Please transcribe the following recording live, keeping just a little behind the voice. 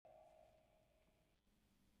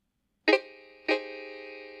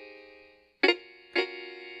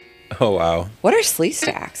Oh, wow. What are slee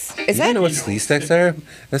stacks? Is You that know what slee stacks are?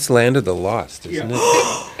 That's Land of the Lost, isn't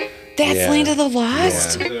it? that's Yeah. Land of the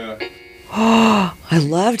Lost? Yeah. Oh, I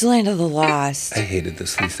loved Land of the Lost. I hated the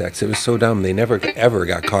slee stacks. It was so dumb. They never ever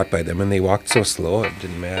got caught by them, and they walked so slow it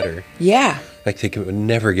didn't matter. Yeah. Like they would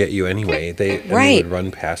never get you anyway. They Right. would run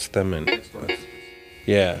past them, and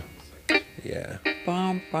yeah.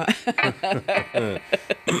 Bum, bum.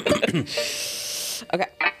 Okay.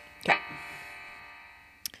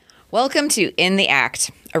 Welcome to In the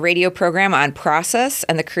Act, a radio program on process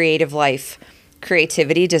and the creative life.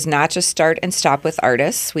 Creativity does not just start and stop with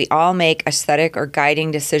artists. We all make aesthetic or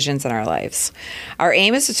guiding decisions in our lives. Our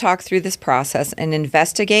aim is to talk through this process and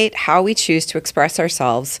investigate how we choose to express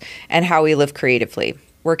ourselves and how we live creatively.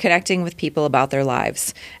 We're connecting with people about their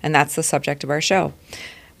lives, and that's the subject of our show.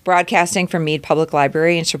 Broadcasting from Mead Public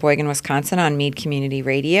Library in Sheboygan, Wisconsin on Mead Community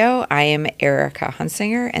Radio, I am Erica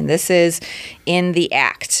Hunsinger, and this is In the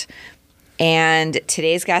Act. And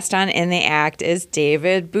today's guest on In the Act is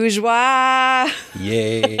David Bourgeois.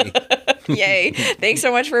 Yay. Yay. Thanks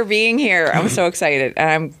so much for being here. I'm so excited, and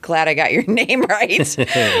I'm glad I got your name right.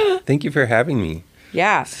 Thank you for having me.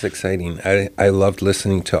 Yeah. It's exciting. I loved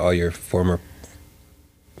listening to all your former,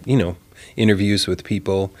 interviews with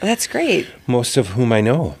people, That's great. most of whom I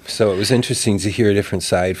know. So it was interesting to hear a different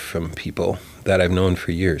side from people that I've known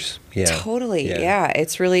for years. Yeah. Totally. Yeah.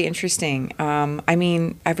 It's really interesting. I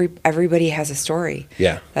mean, everybody has a story.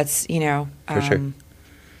 Yeah. That's, For sure.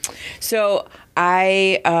 So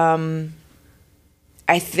I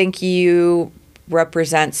think you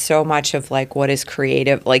represent so much of like what is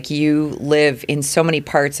creative. Like you live in so many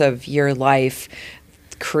parts of your life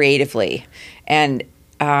creatively. And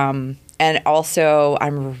also,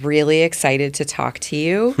 I'm really excited to talk to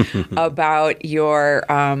you about your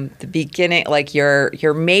the beginning, like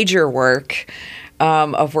your major work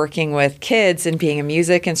of working with kids and being a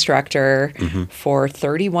music instructor for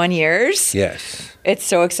 31 years. Yes. It's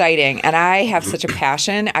so exciting. And I have such a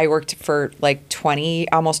passion. I worked for like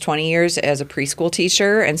almost 20 years as a preschool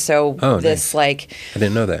teacher. And so Nice. I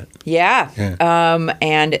didn't know that. Yeah.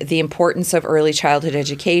 And the importance of early childhood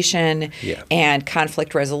education and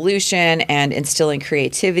conflict resolution and instilling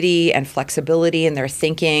creativity and flexibility in their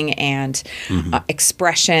thinking and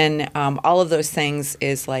expression. All of those things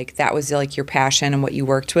is like, that was like your passion and what you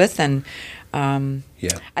worked with. And I don't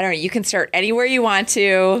know, you can start anywhere you want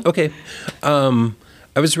to. Okay.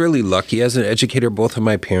 I was really lucky as an educator. Both of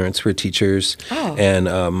my parents were teachers, and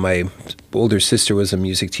my older sister was a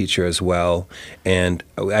music teacher as well. And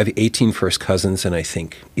I have 18 first cousins, and I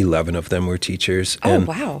think 11 of them were teachers. And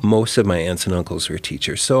wow. Most of my aunts and uncles were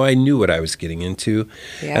teachers. So I knew what I was getting into,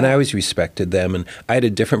 and I always respected them. And I had a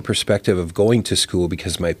different perspective of going to school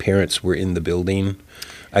because my parents were in the building.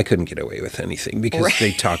 I couldn't get away with anything because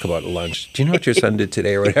they talk about lunch. Do you know what your son did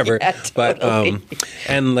today or whatever? Yeah, totally. But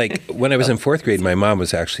and like when I was in fourth grade, my mom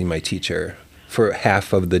was actually my teacher for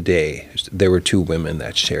half of the day. There were two women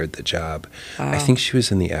that shared the job. I think she was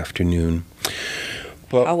in the afternoon.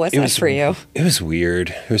 Well, how was that for you? It was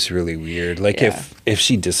weird. It was really weird. Like if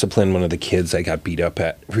she disciplined one of the kids, I got beat up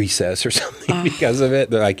at recess or something because of it.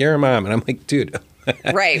 They're like, "You're a mom," and I'm like, "Dude."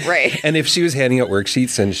 Right. And if she was handing out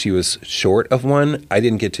worksheets and she was short of one, I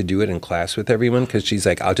didn't get to do it in class with everyone because she's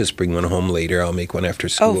like, I'll just bring one home later. I'll make one after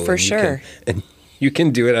school. Oh, for sure. And you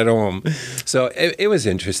can do it at home. So it was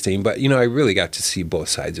interesting. But, I really got to see both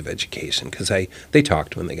sides of education because they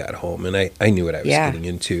talked when they got home and I knew what I was getting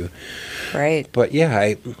into. Right. But,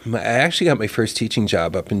 I actually got my first teaching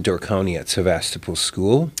job up in Door County at Sevastopol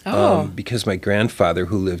School because my grandfather,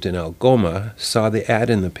 who lived in Algoma, saw the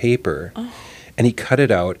ad in the paper. And he cut it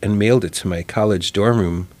out and mailed it to my college dorm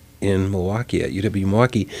room in Milwaukee, at UW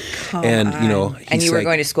Milwaukee. And you were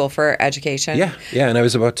going to school for education? Yeah. And I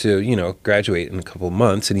was about to, graduate in a couple of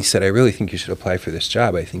months. And he said, I really think you should apply for this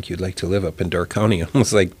job. I think you'd like to live up in Door County. I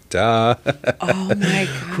was like, duh. Oh, my gosh.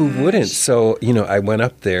 Who wouldn't? So, I went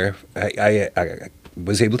up there. I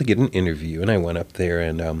was able to get an interview, and I went up there.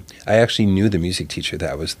 And I actually knew the music teacher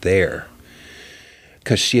that was there,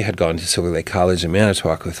 because she had gone to Silver Lake College in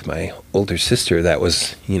Manitowoc with my older sister that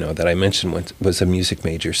was, that I mentioned was a music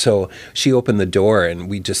major. So she opened the door and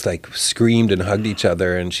we just like screamed and hugged each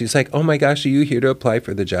other. And she's like, oh my gosh, are you here to apply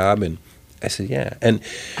for the job? And I said, yeah. And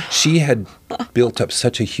she had built up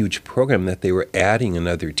such a huge program that they were adding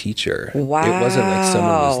another teacher. Wow. It wasn't like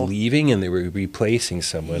someone was leaving and they were replacing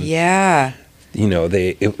someone. Yeah.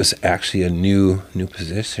 It was actually a new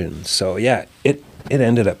position. So yeah, it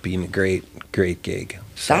ended up being a great gig.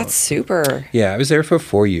 So, That's super. yeah, I was there for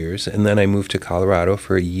 4 years, and then I moved to Colorado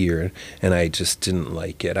for a year, and I just didn't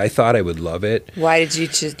like it. I thought I would love it. Why did you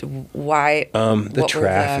just, why? The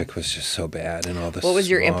traffic was just so bad, and all the What was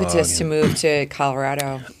your smog impetus to move to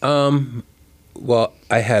Colorado? Well,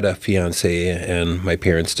 I had a fiance, and my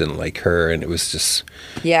parents didn't like her, and it was just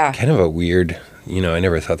Yeah. kind of a weird, I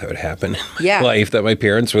never thought that would happen in my Yeah. life, that my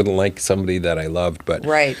parents wouldn't like somebody that I loved. But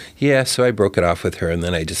Right. yeah, so I broke it off with her, and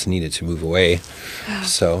then I just needed to move away.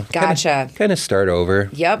 So Gotcha. Kind of start over.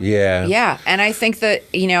 Yep. Yeah. Yeah. And I think that,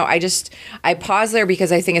 I pause there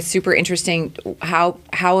because I think it's super interesting how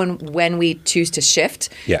and when we choose to shift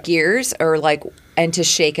Yeah. gears or and to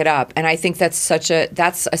shake it up. And I think that's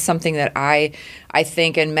something that I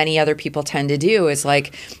think and many other people tend to do is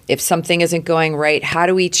if something isn't going right, how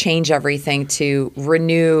do we change everything to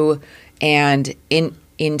renew and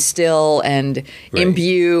instill and Right.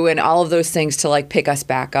 imbue and all of those things to pick us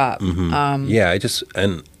back up. Yeah,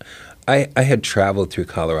 I had traveled through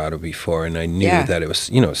Colorado before, and I knew Yeah. that it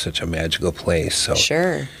was, such a magical place. So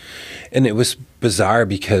Sure. And it was bizarre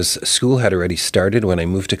because school had already started when I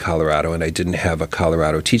moved to Colorado, and I didn't have a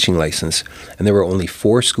Colorado teaching license. And there were only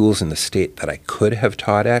 4 schools in the state that I could have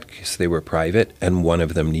taught at because they were private, and one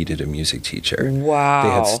of them needed a music teacher. Wow. They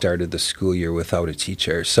had started the school year without a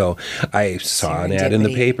teacher. So I saw an ad in the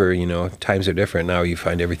Serendipity. paper, times are different now. You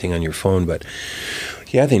find everything on your phone, but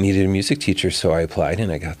yeah, they needed a music teacher, so I applied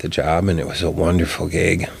and I got the job, and it was a wonderful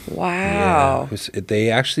gig. Wow. Yeah,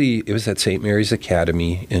 it was at St. Mary's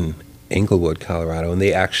Academy in Englewood, Colorado, and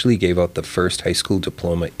they actually gave out the first high school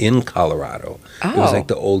diploma in Colorado. It was Oh. like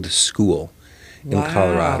the oldest school in Wow.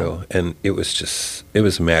 Colorado, and it was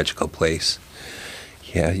a magical place.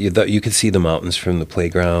 Yeah, you could see the mountains from the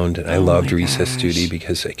playground, and I loved my recess gosh. duty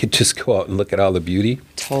because I could just go out and look at all the beauty.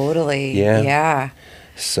 Totally. Yeah. Yeah.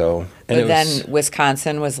 So, But then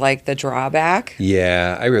Wisconsin was the drawback.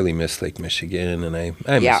 yeah, I really miss Lake Michigan, and I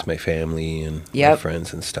Yeah. miss my family and my Yep.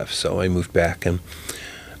 friends and stuff. So I moved back, and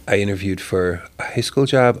I interviewed for a high school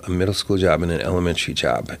job, a middle school job, and an elementary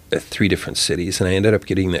job at 3 different cities. And I ended up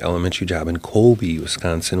getting the elementary job in Colby,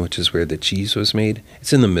 Wisconsin, which is where the cheese was made.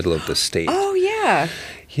 It's in the middle of the state. Oh, yeah.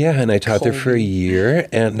 Yeah, and I taught there for a Colby. year,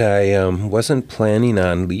 and I wasn't planning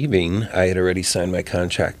on leaving. I had already signed my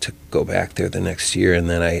contract to go back there the next year, and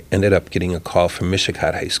then I ended up getting a call from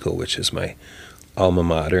Mishicot High School, which is my alma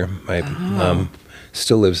mater. My mom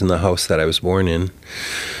still lives in the house that I was born in.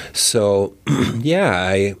 So, yeah,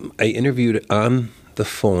 I interviewed on the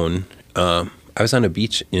phone. I was on a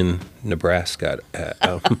beach in Nebraska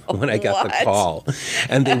when I got the What? call,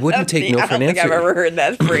 and they wouldn't take no I for an don't think answer. I've ever heard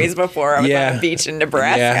that phrase before. I was on Yeah. a beach in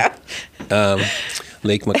Nebraska.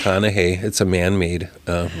 Lake McConaughey. It's a man-made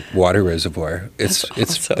water reservoir. It's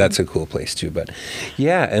awesome. That's a cool place too. But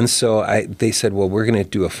yeah, and so they said, well, we're going to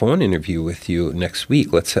do a phone interview with you next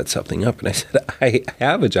week. Let's set something up. And I said, I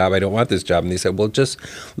have a job. I don't want this job. And they said, well, just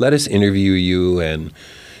let us interview you, and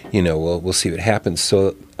we'll see what happens.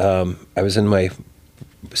 So I was in my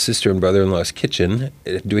sister and brother-in-law's kitchen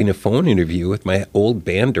doing a phone interview with my old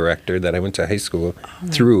band director that I went to high school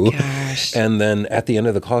through. gosh. And then at the end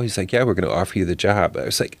of the call, he's like, yeah, we're going to offer you the job. I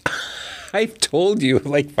was like, I've told you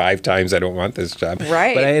 5 times I don't want this job.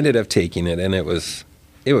 Right. But I ended up taking it, and it was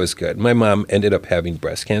good. My mom ended up having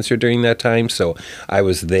breast cancer during that time, so I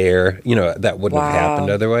was there. That wouldn't have happened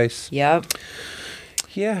Wow. otherwise. Yep.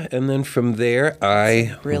 Yeah, and then from there,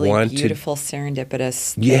 I Really wanted beautiful,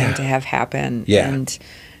 serendipitous Yeah. thing to have happen. Yeah. And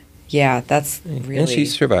yeah, that's really. And she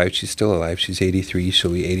survived. She's still alive. She's 83.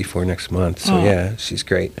 She'll be 84 next month. So, Oh. yeah, she's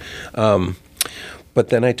great. But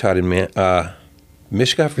then I taught in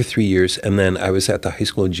Michigan for 3 years, and then I was at the high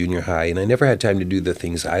school and junior high, and I never had time to do the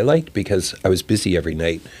things I liked because I was busy every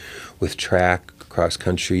night with track, cross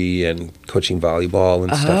country, and coaching volleyball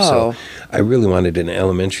and stuff. Oh. So I really wanted an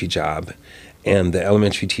elementary job. And the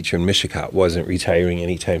elementary teacher in Michigan wasn't retiring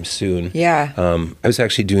anytime soon. Yeah. I was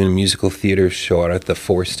actually doing a musical theater show out at the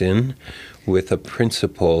Forced Inn with a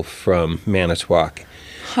principal from Manitowoc.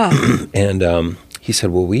 Huh. And he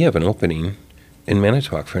said, well, we have an opening in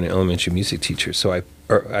Manitowoc for an elementary music teacher. So I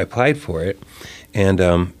applied for it. And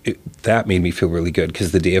that made me feel really good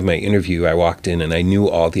because the day of my interview, I walked in and I knew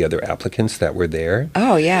all the other applicants that were there.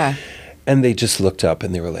 Oh, yeah. And they just looked up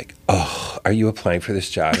and they were like, oh, are you applying for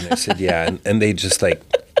this job? And I said, yeah. And they just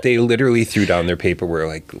they literally threw down their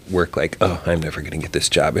paperwork oh, I'm never going to get this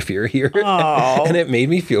job if you're here. Oh. And it made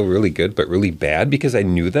me feel really good, but really bad because I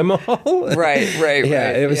knew them all. Right.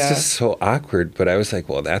 Yeah, it was yeah. just so awkward. But I was like,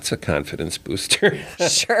 well, that's a confidence booster.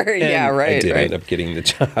 Sure. And Yeah. Right. I did right. end up getting the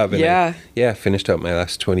job. And Yeah. finished out my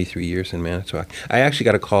last 23 years in Manitowoc. I actually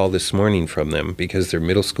got a call this morning from them because their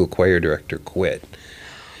middle school choir director quit.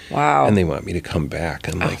 Wow. And they want me to come back.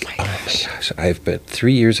 I'm Oh like, my oh my gosh. gosh, I've been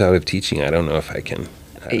 3 years out of teaching. I don't know if I can.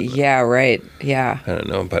 Yeah, right. Yeah. I don't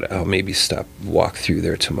know, but I'll maybe walk through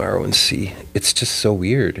there tomorrow and see. It's just so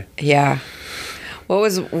weird. Yeah. What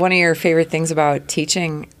was one of your favorite things about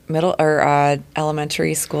teaching middle or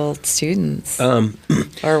elementary school students?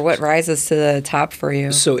 Or what rises to the top for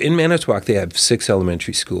you? So in Manitowoc, they have 6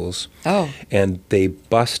 elementary schools. Oh. And they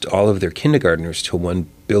bused all of their kindergartners to one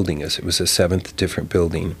building. It was a 7th different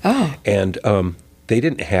building. Oh. And they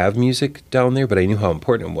didn't have music down there, but I knew how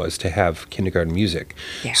important it was to have kindergarten music.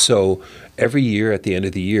 Yeah. So every year at the end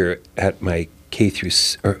of the year at my K through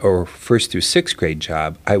or first through 6th grade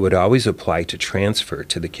job, I would always apply to transfer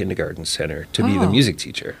to the kindergarten center to be the music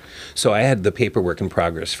teacher. So I had the paperwork in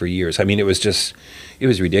progress for years. I mean, it was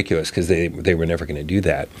ridiculous because they were never going to do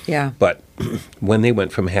that. Yeah. But when they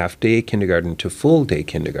went from half-day kindergarten to full-day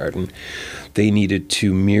kindergarten, they needed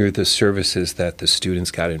to mirror the services that the students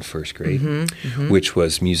got in first grade, which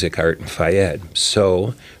was music, art, and Phi Ed.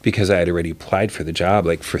 So because I had already applied for the job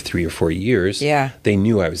like for 3 or 4 years, they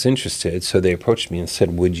knew I was interested. So they approached me and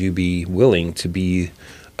said, would you be willing to be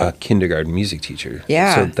a kindergarten music teacher?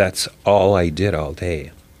 Yeah. So that's all I did all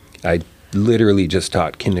day. I literally just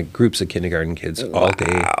taught groups of kindergarten kids all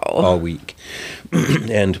day, all week.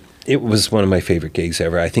 And it was one of my favorite gigs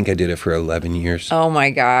ever. I think I did it for 11 years. Oh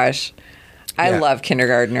my gosh. I Yeah. love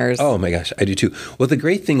kindergartners. Oh my gosh, I do too. Well, the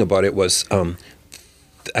great thing about it was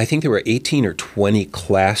I think there were 18 or 20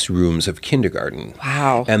 classrooms of kindergarten.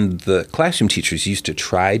 Wow. And the classroom teachers used to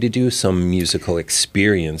try to do some musical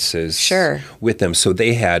experiences with them. So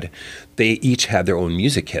they each had their own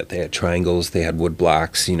music kit. They had triangles, they had wood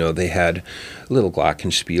blocks, they had little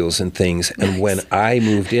glockenspiels and things. And when I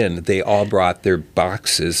moved in, they all brought their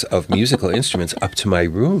boxes of musical instruments up to my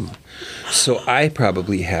room. So I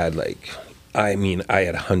probably had I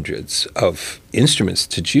had hundreds of instruments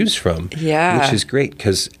to choose from, which is great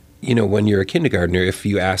because, when you're a kindergartner, if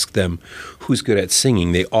you ask them who's good at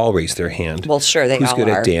singing, they all raise their hand. Well, sure, they all are. Who's good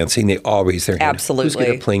at dancing, they all raise their hand. Absolutely. Who's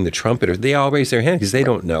good at playing the trumpet, or they all raise their hand because they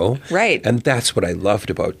don't know. Right. And that's what I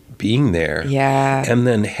loved about being there. Yeah. And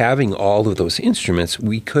then having all of those instruments,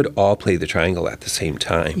 we could all play the triangle at the same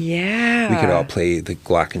time. Yeah. We could all play the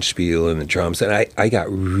glockenspiel and the drums. And I got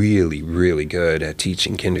really, really good at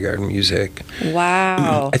teaching kindergarten music.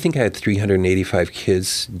 Wow. I think I had 385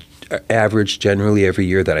 kids average generally every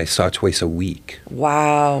year that I saw twice a week.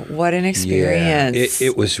 Wow. What an experience. Yeah,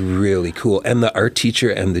 it was really cool. And the art teacher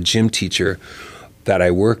and the gym teacher that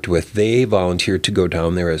I worked with, they volunteered to go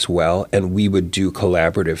down there as well. And we would do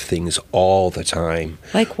collaborative things all the time.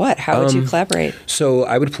 Like what? How would you collaborate? So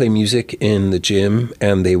I would play music in the gym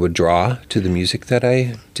and they would draw to the music that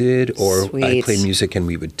I did. Or I'd play music and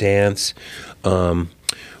we would dance.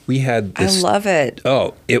 We had this. I love it.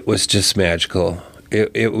 Oh, it was just magical.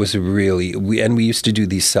 It was really, we used to do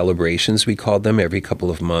these celebrations, we called them, every couple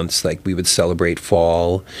of months. Like we would celebrate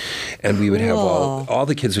fall and we would have all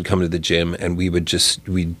the kids would come to the gym and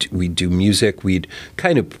we'd do music. We'd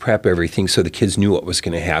kind of prep everything so the kids knew what was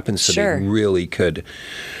going to happen so they really could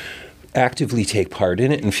actively take part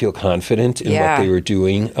in it and feel confident in what they were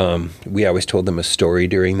doing. We always told them a story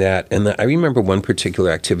during that. And I remember one particular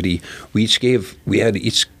activity, we had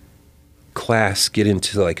each class get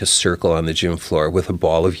into like a circle on the gym floor with a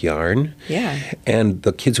ball of yarn. Yeah. And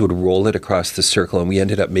the kids would roll it across the circle and we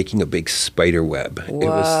ended up making a big spider web. Whoa. It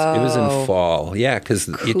was in fall. Yeah, because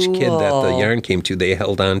each kid that the yarn came to, they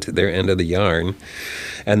held on to their end of the yarn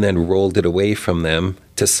and then rolled it away from them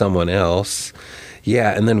to someone else.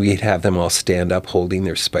 Yeah, and then we'd have them all stand up holding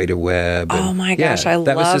their spider web. Oh my gosh, I love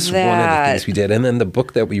that. That was just one of the things we did. And then the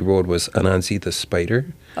book that we wrote was Anansi the Spider.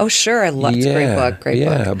 Oh, sure. I loved it. Great book.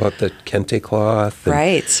 Yeah, about the kente cloth.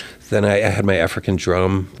 Right. Then I had my African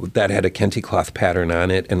drum that had a kente cloth pattern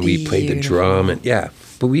on it, and we played the drum. And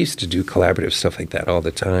but we used to do collaborative stuff like that all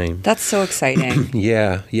the time. That's so exciting.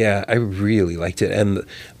 Yeah, I really liked it. And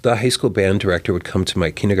the high school band director would come to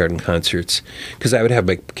my kindergarten concerts because I would have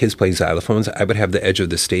my kids play xylophones. I would have the edge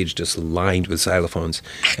of the stage just lined with xylophones.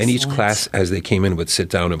 Excellent. And each class, as they came in, would sit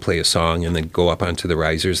down and play a song and then go up onto the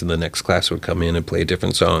risers, and the next class would come in and play a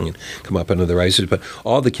different song and come up onto the risers. But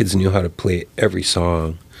all the kids knew how to play every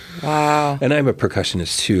song. Wow. And I'm a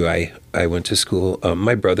percussionist, too. I went to school.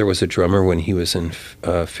 My brother was a drummer when he was in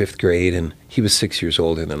 5th grade, and he was 6 years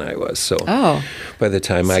older than I was. So by the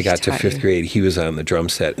time I got to 5th grade, he was on the drum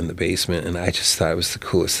set in the basement, and I just thought it was the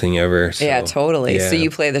coolest thing ever. So, yeah, totally. Yeah. So you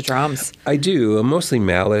play the drums? I do, mostly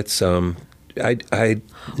mallets. I never.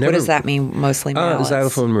 What does that mean, mostly mallets?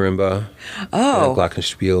 Xylophone, marimba.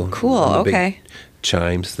 Glockenspiel. Cool, okay.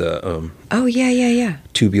 chimes, the Oh, yeah.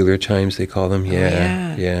 tubular chimes, they call them.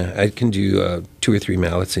 yeah. Yeah. I can do 2 or 3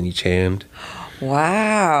 mallets in each hand.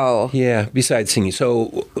 Wow. Yeah, besides singing.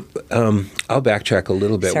 So I'll backtrack a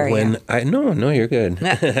little bit. Sorry, No, you're good.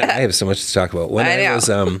 I have so much to talk about. When I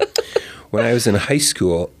know. When I was in high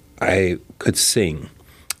school, I could sing.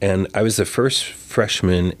 And I was the first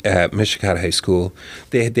freshman at Michigan High School.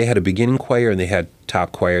 They had a beginning choir and they had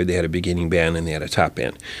top choir. They had a beginning band and they had a top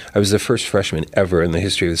band. I was the first freshman ever in the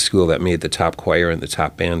history of the school that made the top choir and the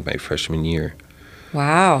top band my freshman year.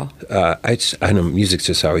 Wow. I know music's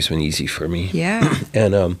just always been easy for me. Yeah.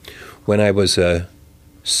 And when I was a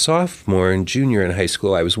sophomore and junior in high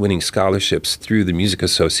school, I was winning scholarships through the Music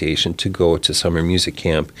Association to go to summer music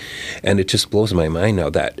camp. And it just blows my mind now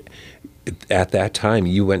that at that time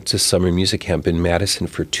you went to summer music camp in Madison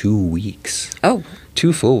for 2 weeks. Oh,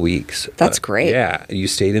 2 full weeks. That's great. Yeah. You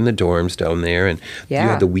stayed in the dorms down there and you Yeah.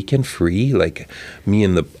 had the weekend free. Like me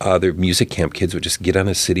and the other music camp kids would just get on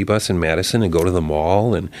a city bus in Madison and go to the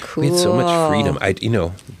mall, and we had so much Cool. freedom.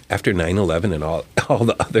 After 9/11 and all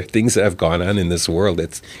the other things that have gone on in this world,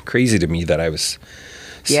 it's crazy to me that I was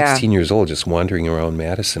Yeah. 16 years old just wandering around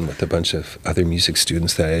Madison with a bunch of other music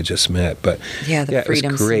students that I had just met. But Yeah, the it was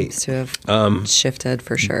freedom great. seems to have shifted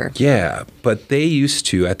for sure. Yeah, but they used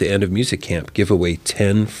to, at the end of music camp, give away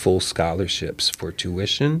 10 full scholarships for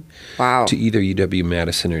tuition Wow. to either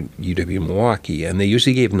UW-Madison or UW-Milwaukee. And they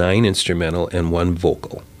usually gave 9 instrumental and 1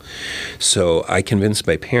 vocal. So I convinced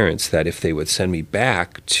my parents that if they would send me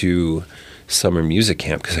back to summer music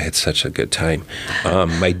camp, because I had such a good time,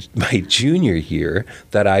 my junior year,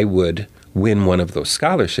 that I would win one of those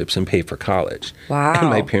scholarships and pay for college. Wow. And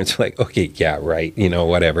my parents were like, okay, yeah, right,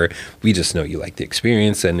 whatever. We just know you like the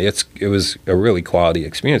experience. And it was a really quality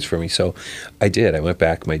experience for me. So I did. I went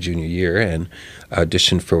back my junior year and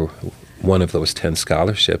auditioned for one of those 10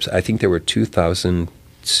 scholarships. I think there were 2,000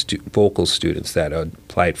 vocal students that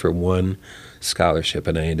applied for one scholarship,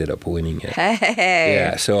 and I ended up winning it. Hey.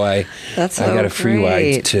 Yeah, so I got a free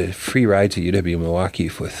ride to UW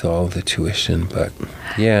Milwaukee with all the tuition. But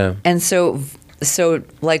yeah, And so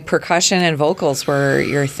like percussion and vocals were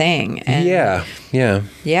your thing. And yeah. Yeah.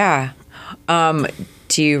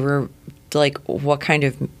 Do you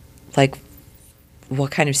what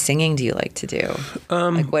kind of singing do you like to do?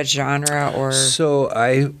 Like what genre or? So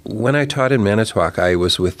when I taught in Manitowoc, I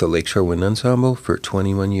was with the Lakeshore Wind Ensemble for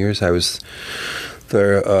 21 years. I was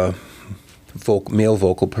their male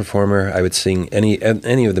vocal performer. I would sing any of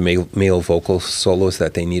the male vocal solos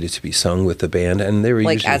that they needed to be sung with the band, and they were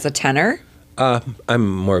Like usually, as a tenor? I'm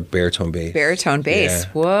more baritone bass. Baritone bass.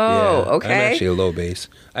 Yeah. Whoa. Yeah. Okay. I'm actually a low bass.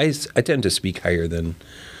 I tend to speak higher than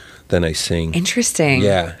I sing. Interesting.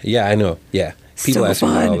 Yeah, I know. Yeah. People So ask me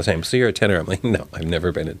that fun. all the time. So you're a tenor? I'm like, no, I've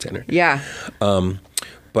never been a tenor. Yeah.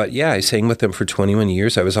 But yeah, I sang with them for 21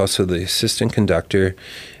 years. I was also the assistant conductor,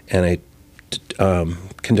 and I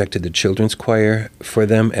conducted the children's choir for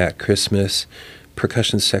them at Christmas,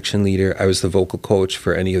 percussion section leader. I was the vocal coach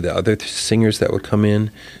for any of the other singers that would come in.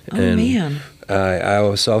 Oh, man. I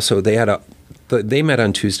was also, they met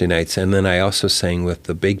on Tuesday nights, and then I also sang with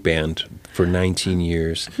the big band for 19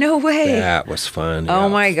 years. No way. That was fun. Oh,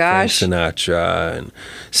 my gosh. Frank Sinatra and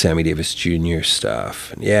Sammy Davis Jr.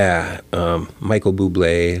 stuff. Yeah. Michael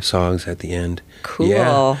Bublé songs at the end. Cool.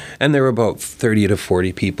 Yeah. And there were about 30 to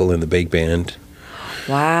 40 people in the big band.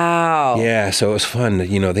 Wow. Yeah, so it was fun.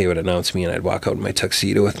 They would announce me and I'd walk out in my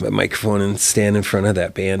tuxedo with my microphone and stand in front of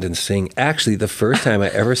that band and sing. Actually, the first time I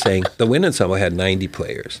ever sang, the Wind Ensemble had 90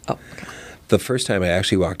 players. Oh, okay. The first time I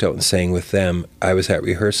actually walked out and sang with them, I was at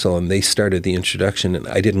rehearsal and they started the introduction and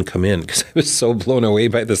I didn't come in because I was so blown away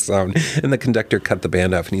by the sound. And the conductor cut the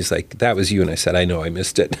band off and he's like, "That was you." And I said, "I know, I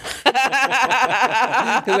missed it."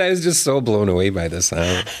 Because I was just so blown away by the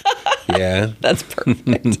sound. Yeah. That's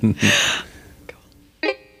perfect.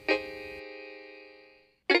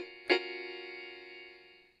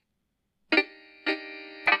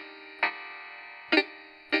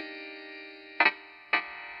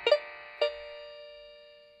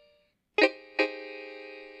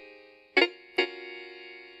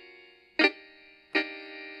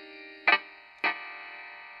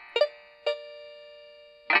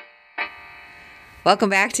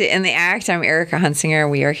 Welcome back to In the Act. I'm Erica Hunsinger.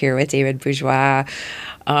 We are here with David Bourgeois.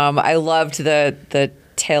 I loved the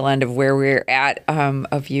tail end of where we're at,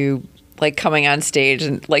 of you like coming on stage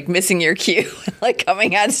and like missing your cue, like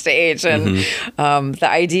coming on stage, and the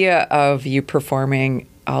idea of you performing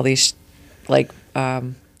all these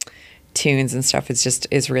tunes and stuff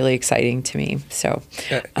is really exciting to me. So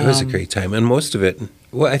it was a great time, and most of it.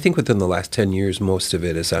 Well, I think within the last 10 years, most of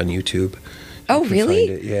it is on YouTube. Oh, You can really?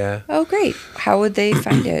 find it, yeah. Oh, great. How would they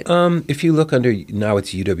find it? If you look under, now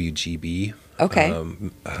it's UWGB. Okay.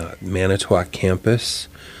 Manitowoc Campus,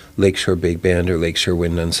 Lakeshore Big Band or Lakeshore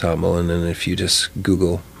Wind Ensemble. And then if you just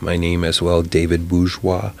Google my name as well, David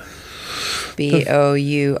Bourgeois.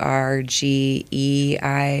 Bourgeio.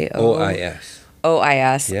 OIS.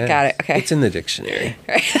 OIS. Yes. Got it. Okay. It's in the dictionary.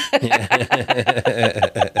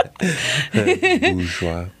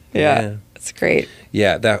 Bourgeois. Yeah. That's great.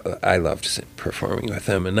 Yeah, that I loved performing with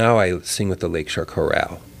them. And now I sing with the Lakeshore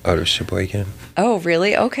Chorale out of Sheboygan. Oh,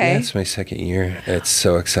 really? Okay. Yeah, it's my second year. It's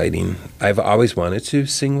so exciting. I've always wanted to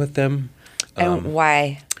sing with them. And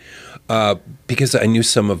why? Because I knew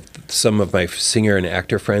some of my singer and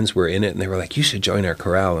actor friends were in it, and they were like, "You should join our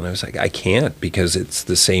chorale." And I was like, "I can't because it's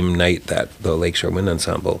the same night that the Lakeshore Wind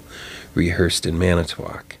Ensemble rehearsed in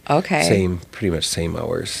Manitowoc. Okay. Pretty much same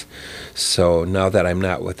hours. So now that I'm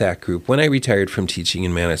not with that group, when I retired from teaching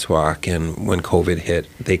in Manitowoc and when COVID hit,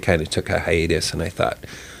 they kind of took a hiatus, and I thought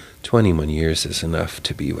 21 years is enough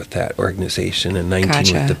to be with that organization and 19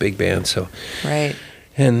 Gotcha. with the big band. So. Right.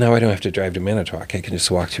 And now I don't have to drive to Manitowoc. I can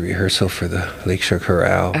just walk to rehearsal for the Lakeshore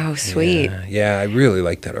Chorale. Oh, sweet. Yeah, I really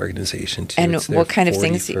like that organization, too. And it's their what kind of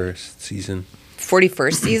things- 41st season.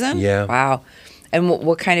 41st season? Yeah. Wow. And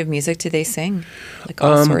what kind of music do they sing? Like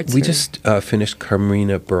all sorts? We or- just finished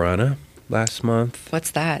Carmelina Burana last month.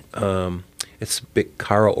 What's that? It's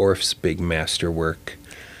Carl Orff's big masterwork.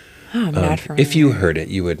 Oh, I'm not familiar. If you heard it,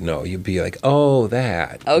 you would know. You'd be like, oh,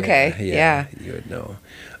 that. Okay, yeah. You would know.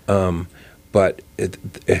 But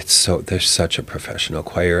there's such a professional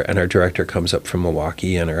choir, and our director comes up from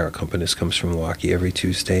Milwaukee, and our accompanist comes from Milwaukee every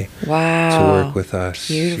Tuesday Wow. to work with us.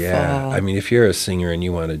 Beautiful. Yeah, I mean, if you're a singer and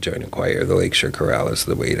you want to join a choir, the Lakeshore Chorale is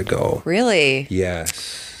the way to go. Really?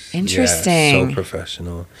 Yes. Interesting. Yeah, so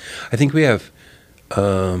professional. I think we have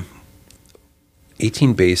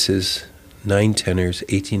 18 basses, 9 tenors,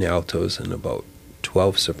 18 altos, and about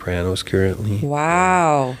 12 sopranos currently.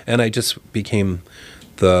 Wow. And I just became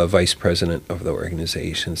the vice president of the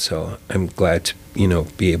organization, so I'm glad to,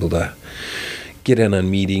 be able to get in on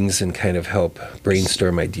meetings and kind of help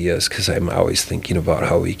brainstorm ideas, because I'm always thinking about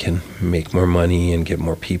how we can make more money and get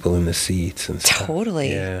more people in the seats and stuff.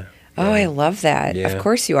 Totally. Yeah. Oh, I love that. Yeah. Of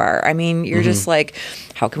course you are. I mean, you're just like,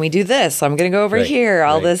 how can we do this? I'm going to go over Right, here.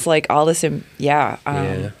 All right. this,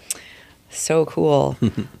 Yeah. So cool.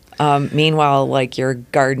 Meanwhile, like you're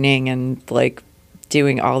gardening and like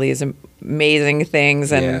doing all these amazing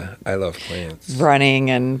things and Yeah, I love plants. running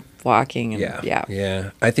and walking. And,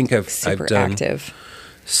 Yeah. I think I've Super done active.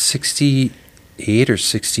 68 or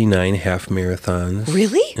 69 half marathons.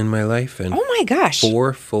 Really? In my life, and Oh my gosh.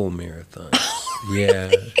 4 full marathons.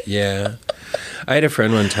 Yeah. I had a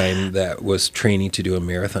friend one time that was training to do a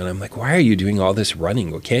marathon. I'm like, why are you doing all this running?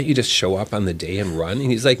 Well, can't you just show up on the day and run? And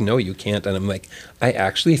he's like, no, you can't. And I'm like, I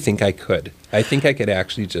actually think I could. I think I could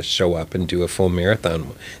actually just show up and do a full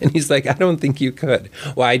marathon. And he's like, I don't think you could.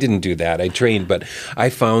 Well, I didn't do that. I trained, but I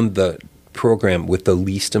found the program with the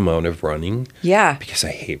least amount of running. Yeah. Because I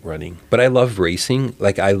hate running. But I love racing.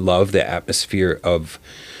 Like, I love the atmosphere of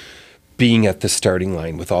being at the starting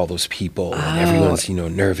line with all those people and everyone's,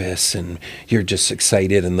 nervous and you're just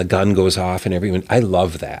excited and the gun goes off and everyone, I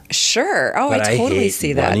love that. Sure. Oh, But I totally hate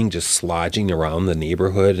see that. running, just slogging around the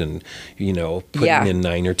neighborhood and, putting in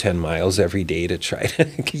 9 or 10 miles every day to try to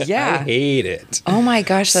Yeah. I hate it. Oh my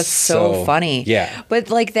gosh, that's so funny. Yeah.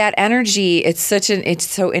 But like that energy, it's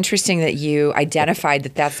so interesting that you identified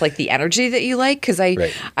that that's like the energy that you like, because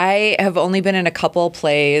I have only been in a couple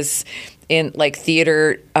plays in like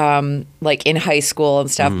theater, like in high school and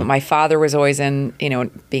stuff. But my father was always in,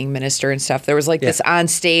 being minister and stuff. There was like this on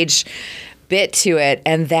stage bit to it,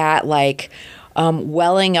 and that like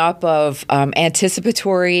welling up of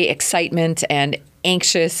anticipatory excitement and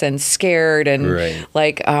anxious and scared and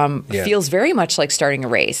feels very much like starting a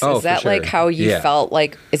race. Oh, is that for sure. like how you felt?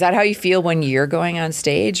 Like, is that how you feel when you're going on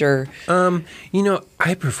stage? Or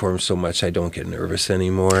I perform so much I don't get nervous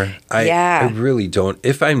anymore. I Yeah. really don't.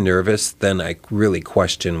 If I'm nervous, then I really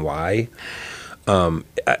question why.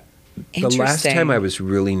 The last Interesting. time I was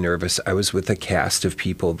really nervous, I was with a cast of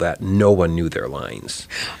people that no one knew their lines.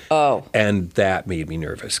 Oh, And that made me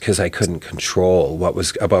nervous because I couldn't control what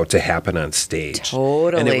was about to happen on stage.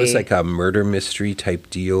 Totally. And it was like a murder mystery type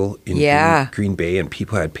deal in Yeah. Green Bay, and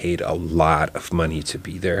people had paid a lot of money to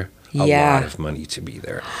be there. A Yeah. lot of money to be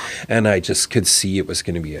there. And I just could see it was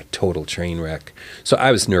going to be a total train wreck. So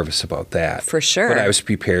I was nervous about that. For sure. But I was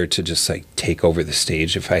prepared to just like take over the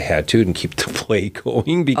stage if I had to and keep the play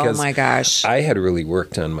going because oh my gosh. I had really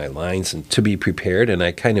worked on my lines and to be prepared, and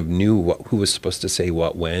I kind of knew who was supposed to say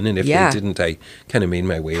what when, and if Yeah. they didn't, I kind of made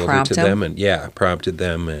my way Prompt over to them. them and prompted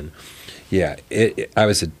them, and Yeah, I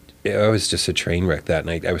was just a train wreck that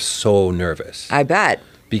night. I was so nervous I bet.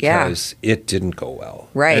 because it didn't go well.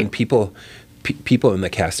 Right. And people in the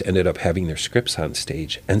cast ended up having their scripts on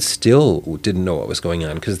stage and still didn't know what was going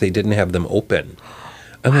on because they didn't have them open.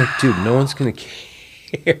 I'm like, dude, no one's going to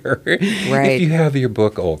care if you have your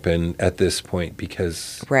book open at this point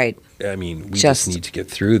because, Right. I mean, we just need to get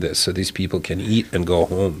through this so these people can eat and go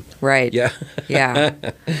home. Right. Yeah. Yeah.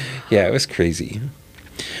 Yeah, it was crazy.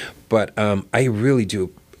 But I really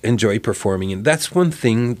do enjoy performing. And that's one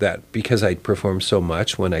thing that, because I performed so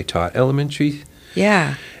much when I taught elementary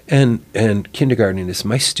Yeah. and kindergarten, is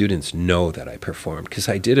my students know that I performed because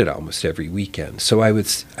I did it almost every weekend. So I would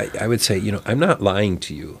say, you know, I'm not lying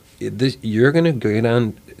to you. You're going to get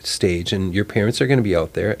on stage and your parents are going to be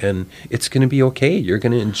out there and it's going to be okay. You're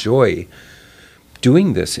going to enjoy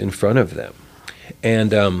doing this in front of them.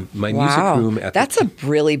 And my music room that's a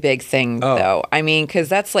really big thing, though. I mean, because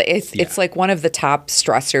that's like it's like one of the top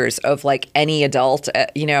stressors of like any adult,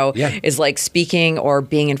 is like speaking or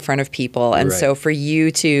being in front of people. And so for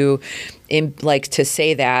you to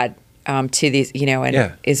say that to these,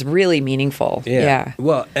 is really meaningful. Yeah.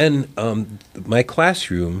 Well, and my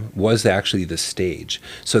classroom was actually the stage.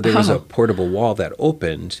 So there was a portable wall that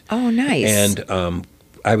opened. Oh, nice. And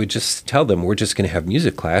I would just tell them, we're just going to have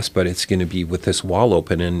music class, but it's going to be with this wall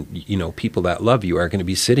open and, people that love you are going to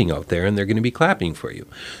be sitting out there and they're going to be clapping for you.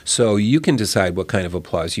 So you can decide what kind of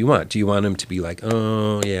applause you want. Do you want them to be like,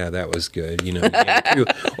 oh, yeah, that was good,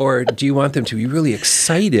 or do you want them to be really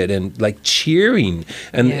excited and like cheering?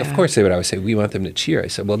 And of course they would always say, we want them to cheer. I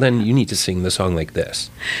said, well, then you need to sing the song like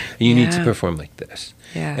this. You need to perform like this.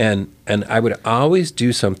 Yeah. And I would always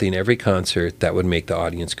do something every concert that would make the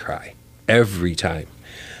audience cry every time.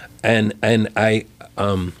 And I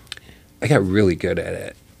got really good at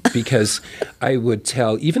it because I would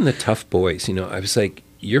tell even the tough boys, I was like,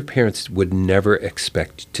 your parents would never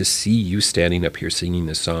expect to see you standing up here singing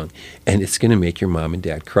this song, and it's going to make your mom and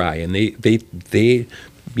dad cry. And they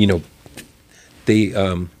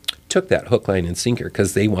took that hook, line, and sinker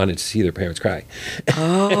because they wanted to see their parents cry.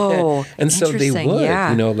 Oh, and so they would,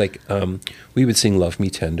 yeah. We would sing "Love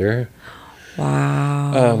Me Tender."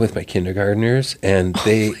 Wow. With my kindergartners, and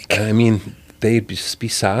they'd just be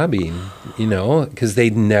sobbing, because they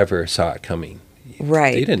never saw it coming.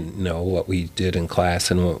 Right. They didn't know what we did in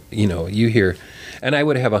class, and you hear, and I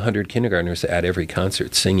would have 100 kindergartners at every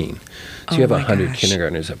concert singing. So you have 100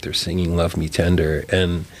 kindergartners up there singing "Love Me Tender,"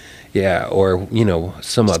 and or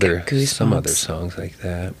some other songs like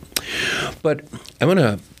that. But I want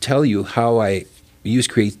to tell you how I use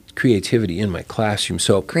creativity in my classroom.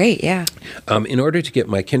 So great, yeah. In order to get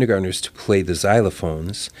my kindergartners to play the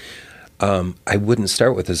xylophones, I wouldn't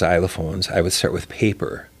start with the xylophones. I would start with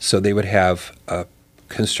paper. So they would have a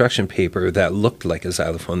construction paper that looked like a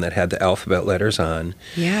xylophone that had the alphabet letters on.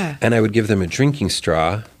 Yeah. And I would give them a drinking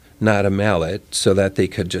straw, not a mallet, so that they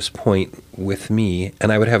could just point with me.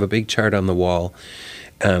 And I would have a big chart on the wall.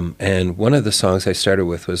 And one of the songs I started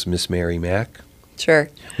with was Miss Mary Mac. Sure.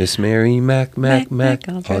 Miss Mary Mac,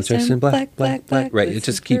 all dressed in black. Right, it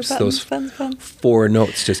just keeps those four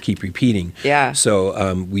notes just keep repeating. Yeah.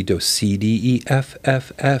 So we do C, D, E, F,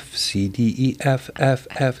 F, F, C, D, E, F, F,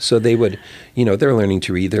 F. So they would, they're learning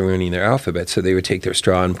to read, they're learning their alphabet. So they would take their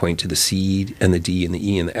straw and point to the C and the D and the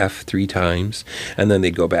E and the F 3 times. And then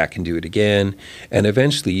they'd go back and do it again. And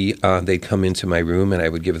eventually they'd come into my room and I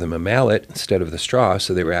would give them a mallet instead of the straw.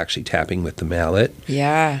 So they were actually tapping with the mallet.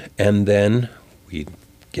 Yeah. And then we'd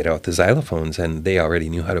get out the xylophones, and they already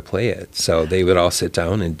knew how to play it. So they would all sit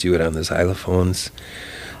down and do it on the xylophones.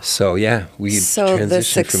 So, we'd So the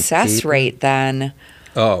success rate then,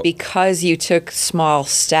 because you took small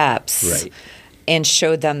steps and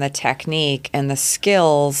showed them the technique and the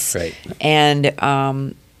skills,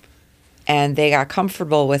 and they got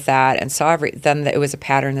comfortable with that and saw then it was a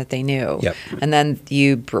pattern that they knew. Yep. And then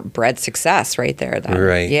you bred success right there then.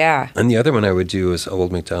 Right. Yeah. And the other one I would do is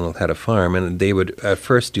Old MacDonald Had a Farm, and they would at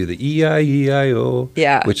first do the E-I-E-I-O,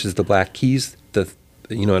 which is the black keys.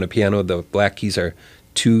 On a piano, the black keys are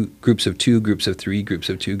groups of 2, groups of 3, groups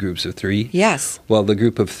of 2, groups of 3. Yes. Well, the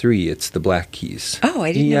group of 3, it's the black keys. Oh,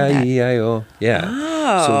 I didn't know that. E-I-E-I-O. Yeah.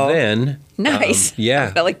 Oh. So then... Nice.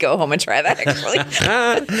 Yeah. I'll go home and try that, actually.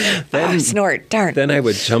 Snort. Darn. Then I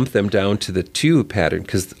would jump them down to the 2 pattern,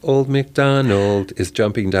 because Old MacDonald is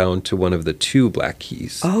jumping down to one of the 2 black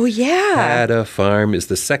keys. Oh, yeah. Had a farm is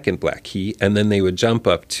the second black key, and then they would jump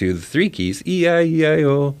up to the 3 keys,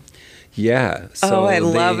 E-I-E-I-O. Yeah. So I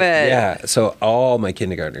love it. Yeah. So all my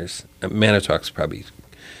kindergartners, Manitowoc's probably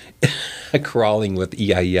crawling with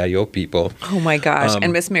E-I-E-I-O people. Oh, my gosh.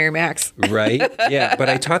 And Miss Mary Max. Right? Yeah. But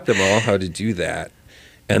I taught them all how to do that.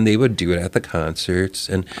 And they would do it at the concerts.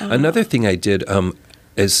 And another thing I did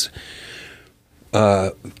is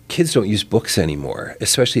kids don't use books anymore,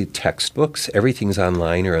 especially textbooks. Everything's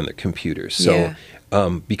online or on their computers. So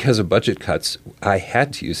because of budget cuts, I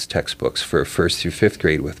had to use textbooks for 1st through 5th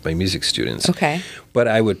grade with my music students. Okay. But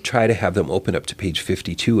I would try to have them open up to page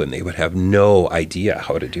 52, and they would have no idea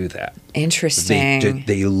how to do that. Interesting.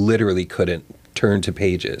 They literally couldn't turn to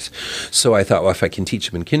pages. So I thought, well, if I can teach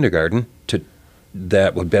them in kindergarten,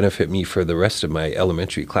 that would benefit me for the rest of my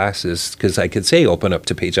elementary classes, because I could say open up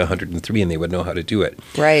to page 103 and they would know how to do it.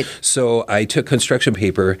 Right. So I took construction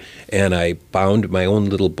paper and I bound my own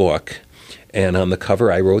little book, and on the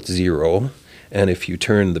cover I wrote 0, and if you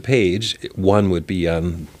turn the page, 1 would be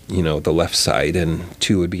on the left side and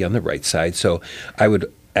 2 would be on the right side. So I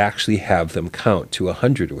would actually have them count to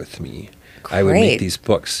 100 with me. Great. I would make these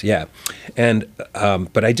books, and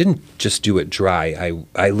but I didn't just do it dry.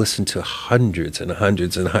 I listened to hundreds and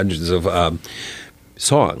hundreds and hundreds of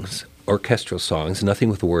songs, orchestral songs, nothing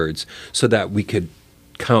with words, so that we could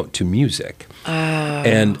count to music.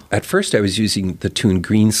 And at first I was using the tune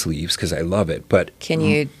Greensleeves because I love it, but Can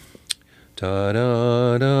you? da,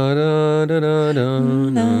 da, da, da, da, da, da,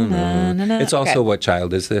 na, na. It's also Okay. What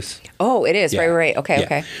Child Is This? Oh, it is. Yeah. Right. Okay.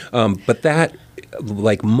 Yeah. Okay. But that,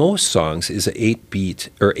 like most songs, is 8-beat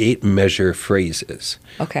or 8-measure phrases.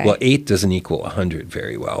 Okay. Well, 8 doesn't equal 100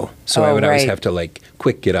 very well. So I would always right. have to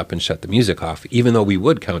quick get up and shut the music off, even though we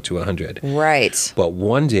would count to 100. Right. But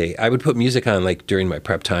one day I would put music on during my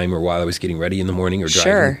prep time or while I was getting ready in the morning or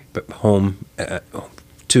Sure. driving home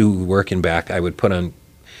to work and back. I would put on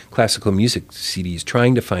classical music CDs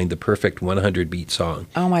trying to find the perfect 100-beat song.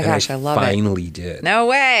 Oh my gosh, I love it. Finally did. No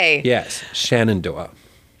way. Yes, Shenandoah.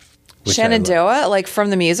 which I love. Shenandoah, like from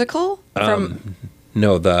the musical?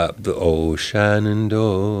 No, the Oh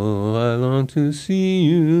Shenandoah, I long to see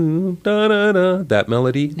you. Da, da, da. That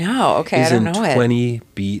melody. No, okay, I don't know it. 20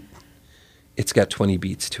 beat. It's got 20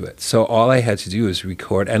 beats to it. So all I had to do was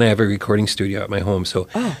record, and I have a recording studio at my home. So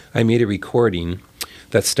I made a recording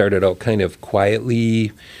that started out kind of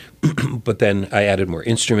quietly, but then I added more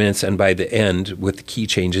instruments, and by the end, with the key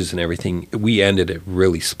changes and everything, we ended it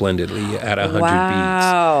really splendidly at 100 beats.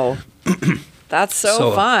 Wow. That's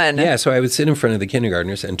so fun. Yeah, so I would sit in front of the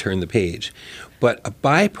kindergartners and turn the page. But a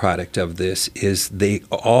byproduct of this is they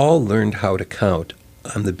all learned how to count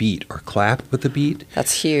on the beat or clap with the beat.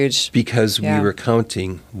 That's huge. Because we were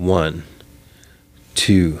counting 1,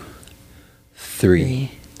 2,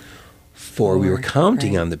 3, 4. We were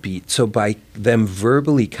counting on the beat. So by them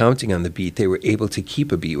verbally counting on the beat, they were able to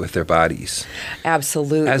keep a beat with their bodies.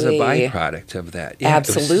 Absolutely. As a byproduct of that. Yeah,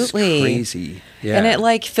 Absolutely. It was just crazy. Yeah. And it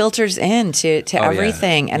like filters into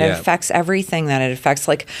everything, and it affects everything. That it affects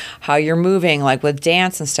like how you're moving, like with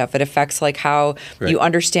dance and stuff. It affects like how you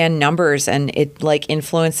understand numbers, and it like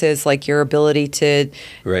influences like your ability to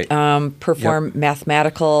perform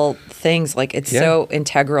mathematical things. Like it's so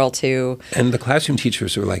integral to. And the classroom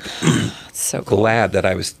teachers were like so cool. glad that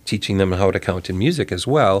I was teaching them how to count in music as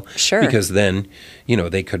well. Sure. Because then,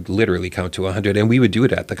 they could literally count to 100, and we would do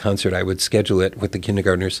it at the concert. I would schedule it with the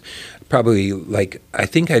kindergartners, probably I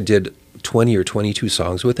think I did 20 or 22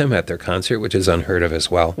 songs with them at their concert, which is unheard of as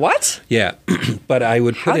well. What? Yeah. But I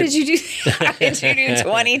would put How did you do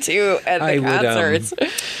 22 at the concerts?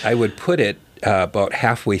 I would put it about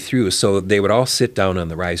halfway through, so they would all sit down on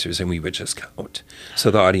the risers and we would just count.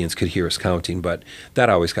 So the audience could hear us counting, but that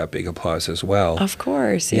always got big applause as well. Of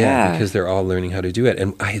course, yeah. Because they're all learning how to do it.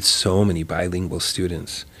 And I had so many bilingual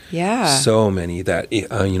students. Yeah. So many that,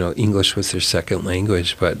 English was their second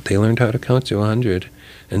language, but they learned how to count to 100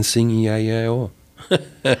 and sing E-I-E-I-O.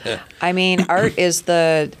 I mean, art is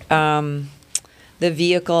the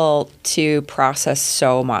vehicle to process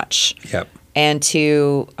so much. Yep. And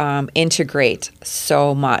to integrate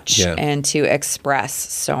so much, Yeah. and to express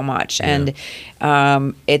so much. And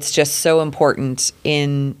it's just so important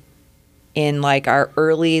in like our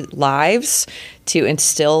early lives to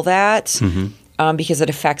instill that. Because it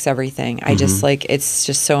affects everything. I just it's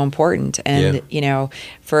just so important. And,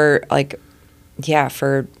 for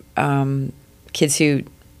kids who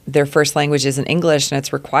their first language isn't English and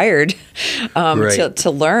it's required to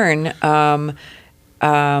learn,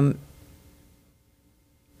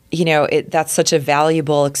 that's such a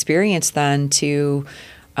valuable experience then to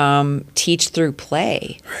teach through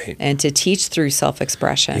play and to teach through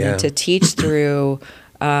self-expression and to teach through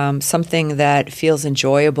something that feels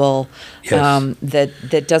enjoyable,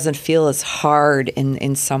 that doesn't feel as hard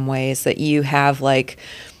in some ways, that you have like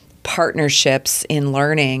partnerships in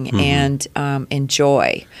learning and in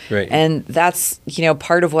joy. Right. And that's,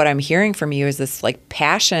 part of what I'm hearing from you is this like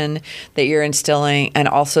passion that you're instilling and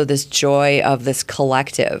also this joy of this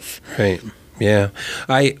collective. Right. Yeah.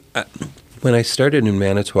 When I started in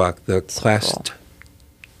Manitowoc, the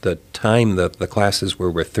time that the classes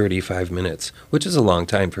were 35 minutes, which is a long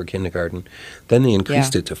time for kindergarten. Then they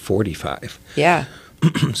increased it to 45. Yeah.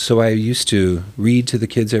 So I used to read to the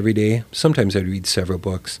kids every day. Sometimes I'd read several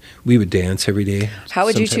books. We would dance every day. How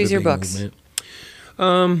would you choose your books?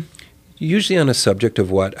 Usually on a subject of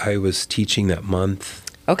what I was teaching that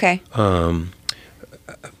month. Okay. And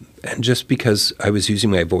just because I was using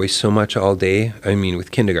my voice so much all day, I mean, with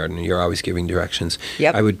kindergarten, you're always giving directions.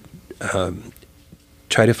 Yep. I would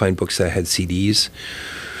try to find books that had CDs.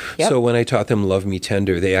 Yep. So when I taught them Love Me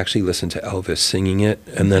Tender, they actually listened to Elvis singing it.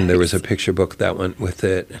 And then there was a picture book that went with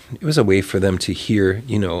it. It was a way for them to hear,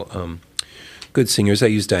 good singers. I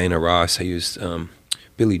used Diana Ross. I used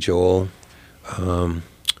Billy Joel,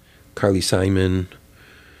 Carly Simon.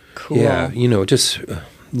 Cool. Yeah, just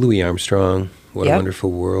Louis Armstrong. What a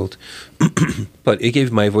Wonderful World. But it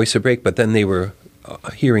gave my voice a break. But then they were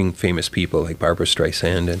hearing famous people like Barbara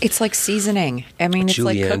Streisand. And it's like seasoning. I mean, it's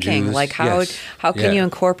Julie like cooking. Andrews. Like how can Yeah. you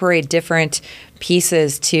incorporate different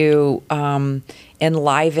pieces to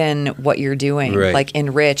enliven what you're doing, Right. like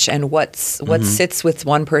enrich, and what sits with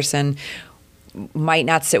one person might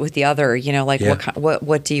not sit with the other. Like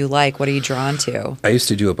what do you like? What are you drawn to? I used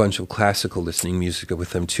to do a bunch of classical listening music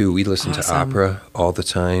with them too. We listened to opera all the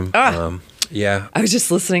time. Yeah. I was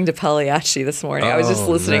just listening to Pagliacci this morning. I was just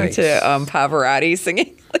listening nice. to Pavarotti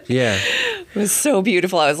singing. Yeah. It was so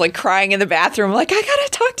beautiful. I was like crying in the bathroom, like, I gotta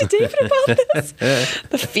talk to David about this.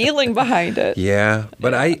 The feeling behind it. Yeah.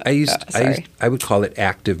 But I would call it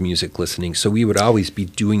active music listening. So we would always be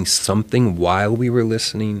doing something while we were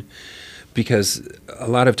listening, because a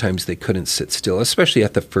lot of times they couldn't sit still, especially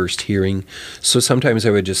at the first hearing. So sometimes I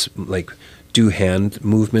would just do hand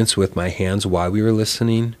movements with my hands while we were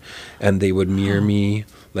listening, and they would mirror me.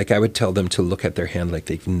 Like I would tell them to look at their hand like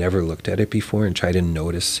they've never looked at it before and try to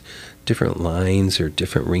notice different lines or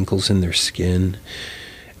different wrinkles in their skin.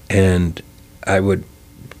 And I would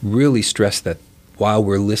really stress that while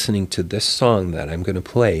we're listening to this song that I'm going to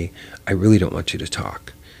play, I really don't want you to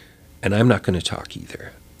talk. And I'm not going to talk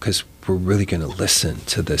either, because we're really going to listen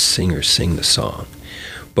to the singer sing the song.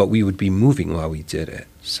 But we would be moving while we did it.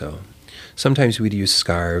 So sometimes we'd use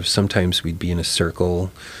scarves. Sometimes we'd be in a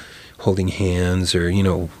circle holding hands, or,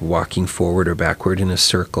 walking forward or backward in a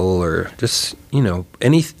circle, or just,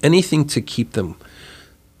 anything to keep them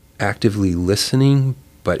actively listening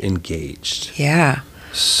but engaged. Yeah.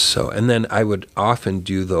 So, and then I would often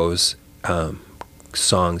do those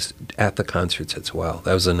songs at the concerts as well.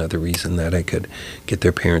 That was another reason that I could get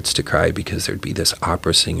their parents to cry, because there'd be this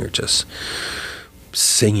opera singer just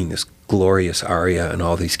singing this glorious aria, and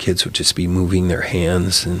all these kids would just be moving their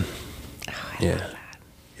hands, and I love that.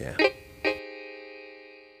 Yeah.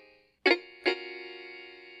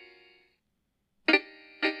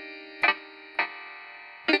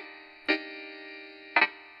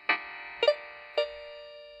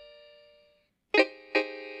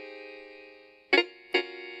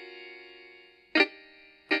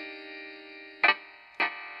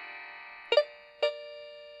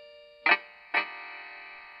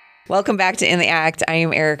 Welcome back to In the Act. I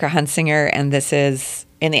am Erica Hunsinger, and this is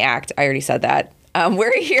In the Act. I already said that.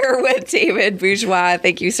 We're here with David Bourgeois.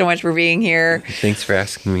 Thank you so much for being here. Thanks for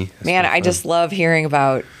asking me. Man, I just love hearing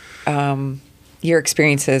about your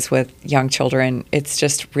experiences with young children. It's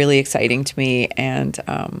just really exciting to me. And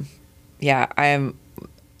I'm,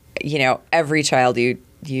 every child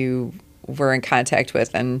you were in contact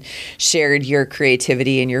with and shared your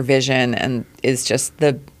creativity and your vision, and is just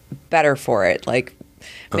the better for it. Like,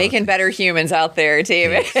 making better humans out there,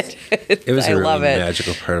 David. Yes. It was I a really love it.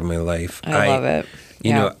 magical part of my life. I love it.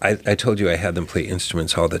 I told you I had them play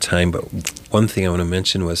instruments all the time, but one thing I want to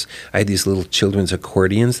mention was I had these little children's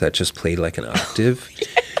accordions that just played like an octave.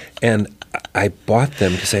 And I bought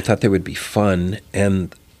them because I thought they would be fun.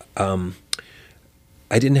 And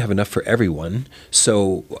I didn't have enough for everyone.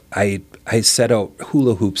 So I set out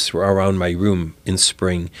hula hoops around my room in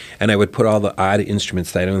spring, and I would put all the odd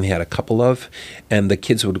instruments that I only had a couple of, and the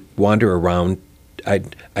kids would wander around.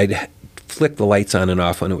 I'd flick the lights on and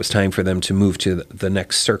off when it was time for them to move to the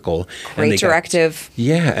next circle. Great directive.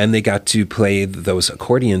 And they got to play those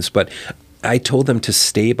accordions, but I told them to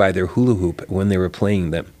stay by their hula hoop when they were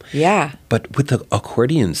playing them. Yeah. But with the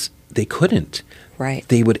accordions, they couldn't. Right.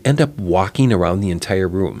 They would end up walking around the entire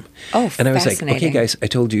room. Oh, and I was like, okay, fascinating. guys, I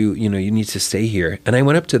told you, you need to stay here. And I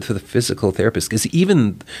went up to the physical therapist because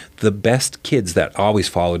even the best kids that always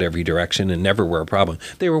followed every direction and never were a problem,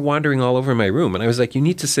 they were wandering all over my room. And I was like, you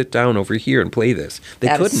need to sit down over here and play this. They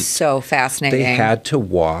That couldn't. is so fascinating. They had to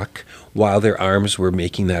walk while their arms were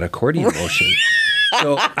making that accordion motion.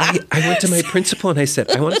 So I went to my principal and I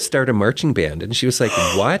said, I want to start a marching band. And she was like,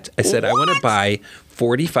 what? I said, I want to buy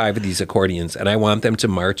 45 of these accordions and I want them to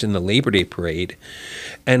march in the Labor Day parade.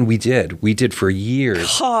 And we did. We did for years.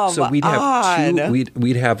 So we'd have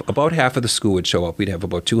we'd have about half of the school would show up. We'd have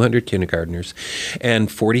about 200 kindergartners and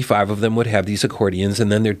 45 of them would have these accordions. And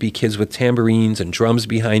then there'd be kids with tambourines and drums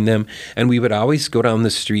behind them. And we would always go down the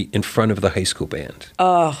street in front of the high school band.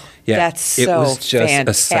 Oh, yeah, that's so it was just fantastic.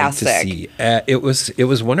 a sight to see. It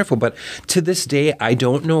was wonderful. But to this day, I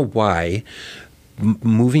don't know why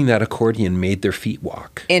moving that accordion made their feet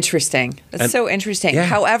walk. Interesting. That's so interesting. Yeah.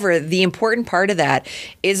 However, the important part of that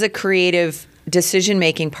is a creative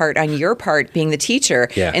decision-making part on your part being the teacher.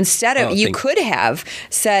 Yeah. Instead of, you could have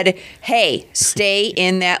said, hey, stay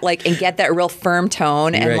in that, and get that real firm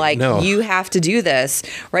tone and you have to do this,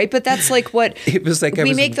 right? But that's what it was like.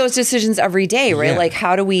 We make those decisions every day, right? Yeah.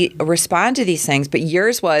 How do we respond to these things? But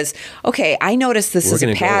yours was, okay, I noticed this is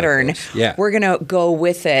a pattern. Yeah. We're going to go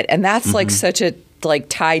with it. And that's such a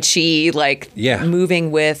Tai Chi,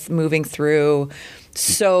 moving through.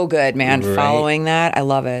 So good, man. Right. Following that. I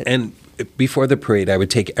love it. And before the parade, I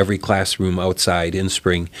would take every classroom outside in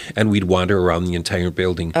spring, and we'd wander around the entire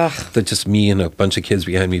building. Just me and a bunch of kids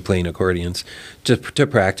behind me playing accordions to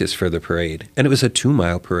practice for the parade. And it was a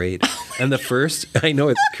 2-mile parade. And the first, I know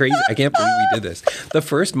it's crazy. I can't believe we did this. The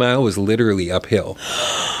first mile was literally uphill.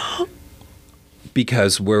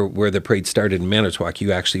 Because where the parade started in Manitowoc,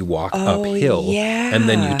 you actually walk uphill, and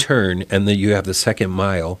then you turn, and then you have the second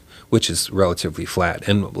mile, which is relatively flat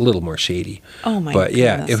and a little more shady. Oh my! But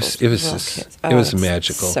yeah, goodness, it was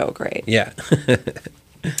magical. So great. Yeah.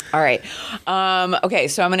 All right. Okay,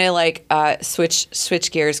 so I'm gonna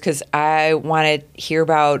switch gears because I want to hear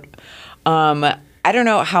about. I don't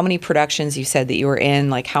know how many productions you said that you were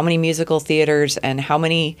in, how many musical theaters and how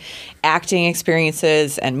many acting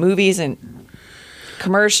experiences and movies and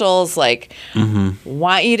commercials.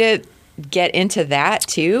 Want you to get into that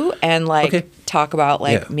too and talk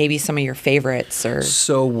about maybe some of your favorites. Or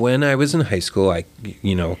so when I was in high school, I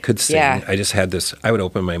could sing. Yeah. I just had this. I would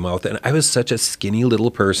open my mouth, and I was such a skinny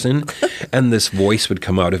little person, and this voice would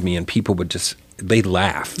come out of me, and people would they'd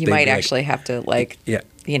laugh. You might actually have to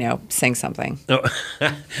sing something. No,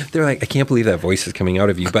 they're like, I can't believe that voice is coming out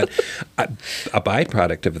of you. But a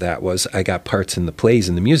byproduct of that was I got parts in the plays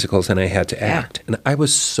and the musicals, and I had to act. And I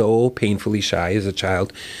was so painfully shy as a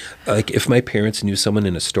child. If my parents knew someone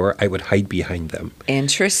in a store, I would hide behind them.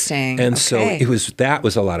 Interesting. And so that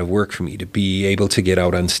was a lot of work for me to be able to get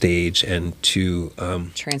out on stage and to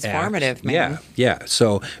transformative, act. man. Yeah.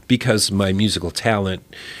 So because my musical talent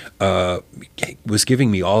was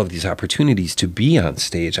giving me all of these opportunities to be on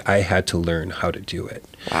stage, I had to learn how to do it.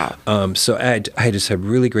 Wow. So I just had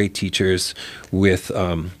really great teachers with,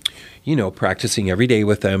 practicing every day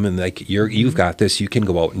with them, and you've got this. You can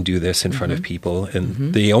go out and do this in front of people,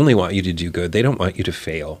 and they only want you to do good. They don't want you to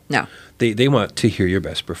fail. No. They want to hear your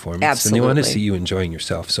best performance. Absolutely. And they want to see you enjoying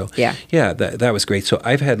yourself. So yeah, that was great. So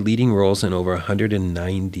I've had leading roles in over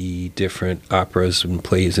 190 different operas and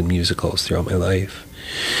plays and musicals throughout my life.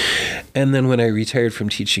 And then when I retired from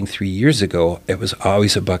teaching 3 years ago, it was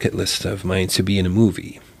always a bucket list of mine to be in a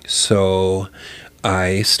movie. So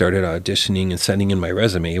I started auditioning and sending in my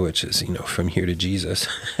resume, which is, from here to Jesus.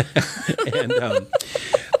 And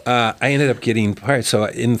I ended up getting parts. So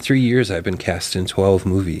in 3 years, I've been cast in 12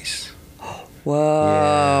 movies.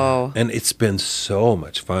 Whoa. Yeah. And it's been so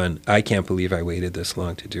much fun. I can't believe I waited this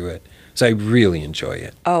long to do it. So I really enjoy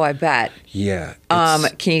it. Oh, I bet. Yeah.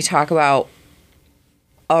 Can you talk about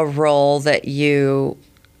a role that you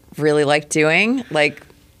really like doing? I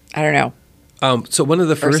don't know. So one of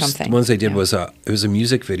the first ones I did was it was a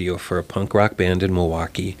music video for a punk rock band in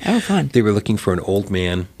Milwaukee. Oh, fun. They were looking for an old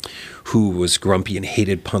man who was grumpy and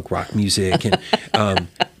hated punk rock music. And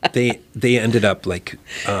they ended up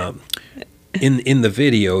in the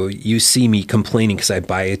video, you see me complaining because I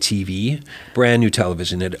buy a TV, brand new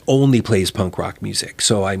television. It only plays punk rock music.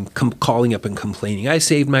 So I'm calling up and complaining. I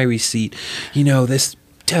saved my receipt. This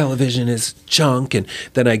television is junk. And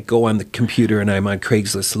then I go on the computer and I'm on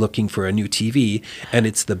Craigslist looking for a new TV, and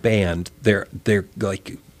it's the band. They're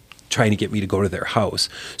trying to get me to go to their house.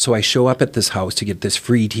 So I show up at this house to get this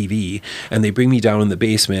free TV, and they bring me down in the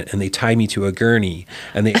basement and they tie me to a gurney,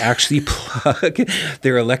 and they actually plug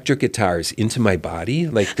their electric guitars into my body.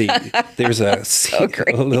 Like there's a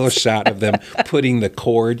little shot of them putting the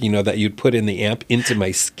cord, you know, that you'd put in the amp into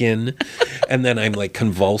my skin. And then I'm like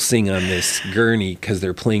convulsing on this gurney because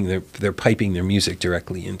they're piping their music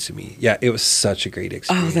directly into me. Yeah, it was such a great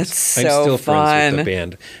experience. Oh, that's so I'm still fun. friends with the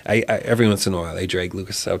band. I every once in a while I drag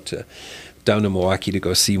Lucas down to Milwaukee to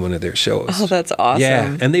go see one of their shows. Oh, that's awesome.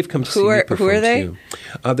 Yeah, and they've come to see me perform who are they?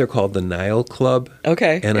 too. They're called the Nile Club.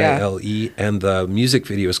 Okay. Nile, and the music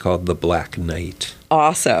video is called The Black Knight.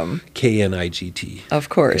 Awesome. KNIGT. Of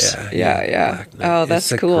course. Yeah. Oh, that's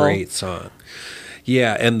cool. It's a great song.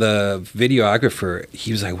 Yeah, and the videographer,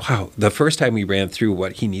 he was like, wow. The first time we ran through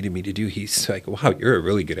what he needed me to do, he's like, wow, you're a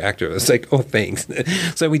really good actor. I was like, oh, thanks.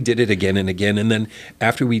 So we did it again and again. And then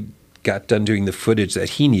after we got done doing the footage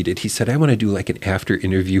that he needed, he said, I want to do like an after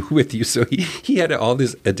interview with you. So he had all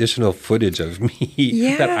this additional footage of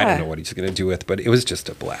me that I don't know what he's going to do with, but it was just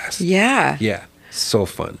a blast. Yeah. Yeah. So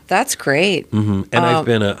fun. That's great. Mm-hmm. And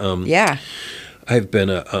I've been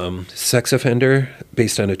a sex offender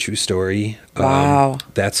based on a true story. Wow.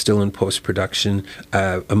 That's still in post-production.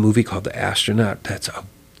 A movie called The Astronaut. That's a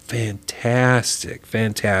fantastic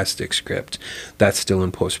script. That's still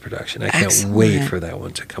in post-production. I can't wait for that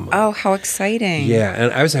one to come out. Oh, how exciting. Yeah,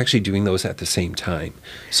 and I was actually doing those at the same time.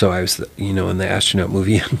 So I was, in the Astronaut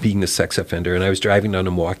movie, being the sex offender, and I was driving down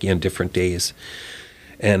to Milwaukee on different days.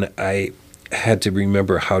 And I had to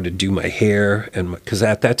remember how to do my hair, and because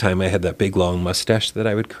at that time I had that big long mustache that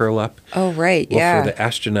I would curl up. Oh, right, For the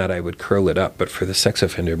Astronaut I would curl it up, but for the sex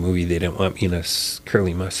offender movie they didn't want me in a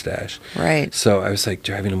curly mustache. Right. So I was like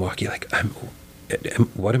driving to Milwaukee, like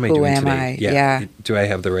what am I doing today? I? Yeah. Do I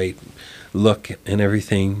have the right look and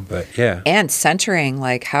everything? But yeah. And centering,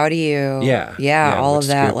 like how do you? Yeah. All of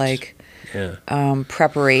that, script? like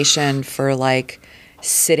preparation for like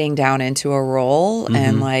sitting down into a role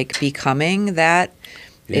and like becoming that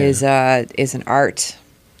is an art.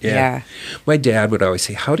 Yeah. My dad would always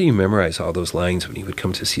say, how do you memorize all those lines when he would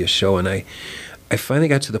come to see a show? And I finally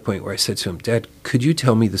got to the point where I said to him, Dad, could you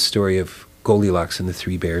tell me the story of Goldilocks and the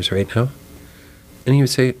Three Bears right now? And he would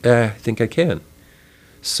say, I think I can.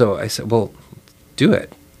 So I said, well, do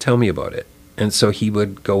it. Tell me about it. And so he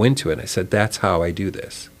would go into it. And I said, that's how I do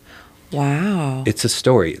this. Wow. It's a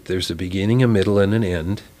story. There's a beginning, a middle, and an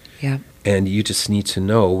end. Yeah. And you just need to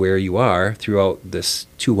know where you are throughout this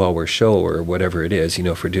 2-hour show or whatever it is,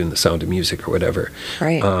 if we're doing The Sound of Music or whatever.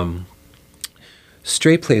 Right.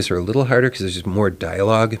 Straight plays are a little harder because there's just more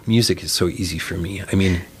dialogue. Music is so easy for me. I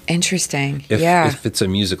mean, interesting. If it's a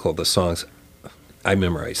musical, the songs, I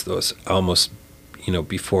memorize those almost,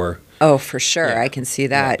 before. Oh, for sure. Yeah. I can see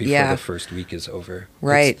that. Before the first week is over.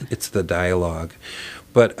 Right. It's the dialogue.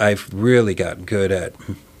 But I've really gotten good at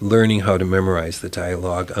learning how to memorize the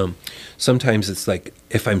dialogue. Sometimes it's like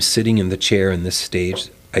if I'm sitting in the chair in this stage,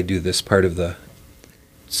 I do this part of the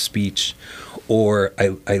speech, or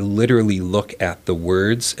I literally look at the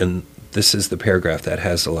words, and this is the paragraph that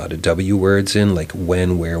has a lot of W words in, like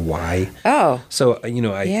when, where, why. Oh. So, I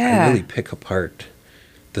really pick apart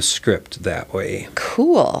the script that way.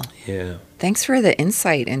 Cool. Yeah. Thanks for the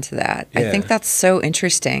insight into that. Yeah. I think that's so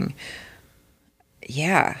interesting.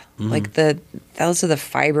 Yeah, like those are the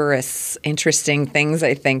fibrous, interesting things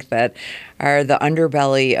I think that are the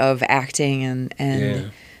underbelly of acting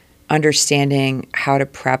and understanding how to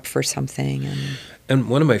prep for something. And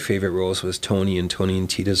one of my favorite roles was Tony and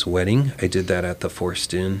Tita's wedding. I did that at the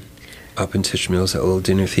Forced Inn up in Tisch Mills at a little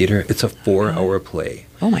dinner theater. It's a 4-hour play.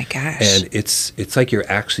 Oh my gosh! And it's like you're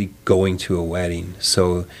actually going to a wedding.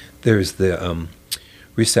 So there's the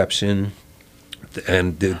reception.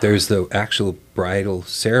 And there's the actual bridal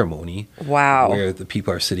ceremony. Wow. Where the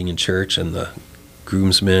people are sitting in church and the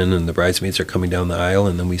groomsmen and the bridesmaids are coming down the aisle,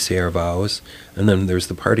 and then we say our vows. And then there's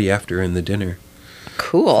the party after and the dinner.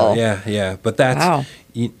 Cool. Yeah. But that's,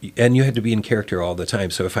 and you had to be in character all the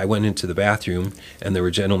time. So if I went into the bathroom and there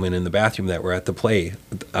were gentlemen in the bathroom that were at the play,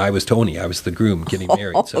 I was Tony. I was the groom getting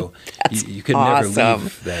married. So you could never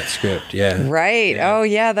leave that script. Yeah. Right. Yeah. Oh,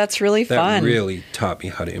 yeah. That's really fun. That really taught me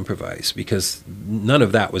how to improvise because none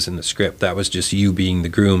of that was in the script. That was just you being the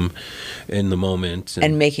groom in the moment.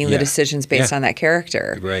 And making the decisions based on that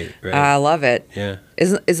character. Right. I love it. Yeah.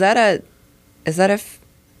 Is that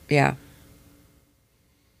yeah.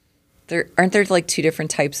 Aren't there like two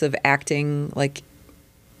different types of acting like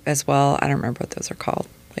as well? I don't remember what those are called.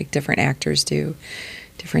 Like different actors do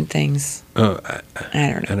different things. Oh, I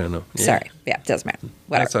don't know. I don't know. Yeah. Sorry. Yeah, it doesn't matter.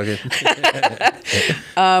 Whatever. That's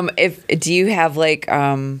all good. Do you have like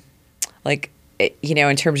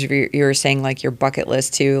in terms of you were saying like your bucket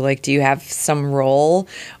list too, like, do you have some role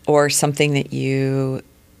or something that you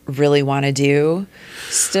really want to do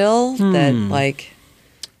still that like,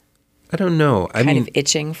 I don't know. I mean, of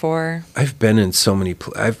itching for? I've been in so many,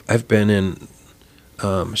 I've been in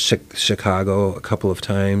Chicago a couple of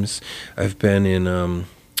times. I've been in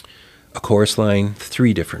a chorus line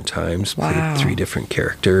 3 different times. Wow. Played 3 different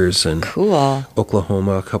characters. And cool.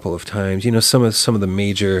 Oklahoma a couple of times. Some of the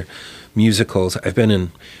major musicals. I've been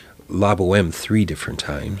in La Boheme 3 different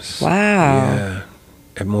times. Wow. Yeah.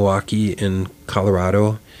 At Milwaukee, in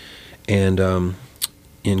Colorado, and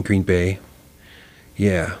in Green Bay.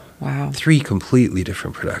 Yeah. Wow. 3 completely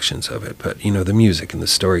different productions of it, but the music and the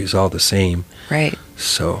story is all the same. Right.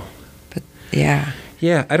 So. But yeah.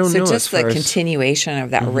 Yeah, I don't know. So just the continuation of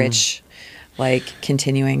that rich, like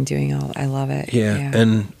continuing doing all. I love it. Yeah,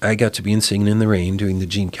 and I got to be in Singing in the Rain, doing the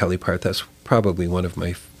Gene Kelly part. That's probably one of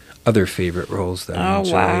my other favorite roles that I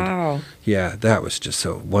enjoyed. Wow. Yeah, that was just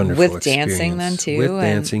a wonderful With experience. dancing then too? With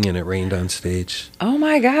dancing, and it rained on stage. Oh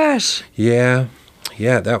my gosh. Yeah,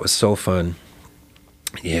 that was so fun.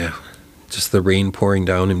 Yeah, just the rain pouring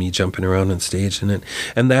down and me jumping around on stage in it.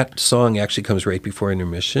 And that song actually comes right before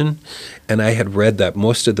intermission. And I had read that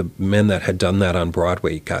most of the men that had done that on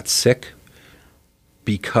Broadway got sick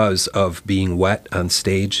because of being wet on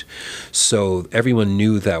stage. So everyone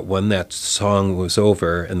knew that when that song was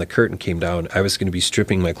over and the curtain came down, I was going to be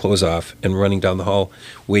stripping my clothes off and running down the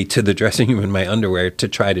hallway to the dressing room in my underwear to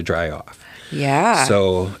try to dry off. Yeah.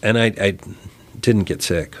 So, and I didn't get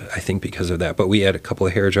sick, I think, because of that. But we had a couple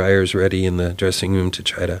of hair dryers ready in the dressing room to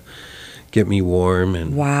try to get me warm.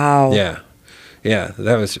 And wow. Yeah,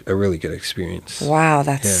 that was a really good experience. Wow,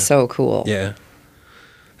 that's so cool. Yeah.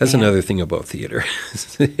 That's another thing about theater.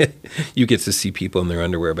 You get to see people in their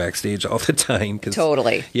underwear backstage all the time.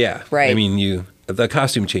 Totally. Yeah. Right. I mean, the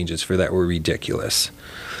costume changes for that were ridiculous.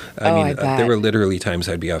 I bet. There were literally times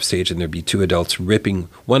I'd be off stage and there'd be 2 adults ripping.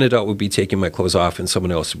 One adult would be taking my clothes off and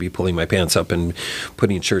someone else would be pulling my pants up and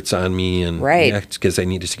putting shirts on me. And right. Because I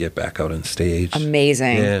needed to get back out on stage.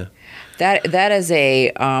 Amazing. Yeah. That is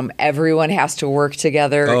a everyone has to work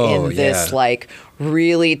together in this like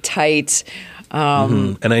really tight.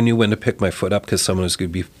 And I knew when to pick my foot up because someone was going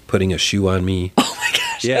to be putting a shoe on me. Oh my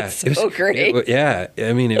gosh, that's so great.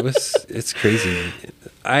 I mean, it's crazy.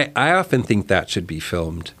 I often think that should be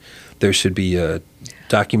filmed. There should be a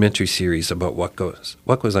documentary series about what goes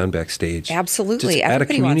on backstage. Absolutely. Just at a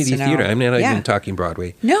community theater. I'm not even talking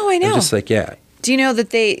Broadway. No, I know. I'm just like, Do you know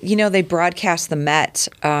that they broadcast the Met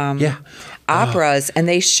operas and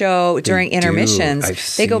they show during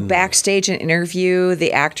intermissions, they go backstage and interview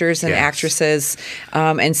the actors and actresses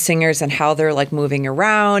and singers and how they're like moving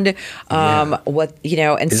around,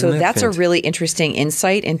 and so that's a really interesting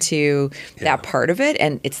insight into that part of it.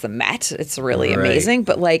 And it's the Met. It's really amazing.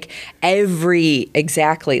 But like every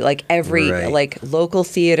local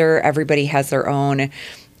theater, everybody has their own.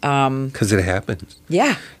 Because it happens.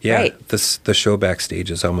 Yeah. Right. The show backstage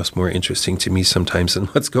is almost more interesting to me sometimes than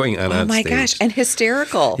what's going on on stage. Oh my gosh. And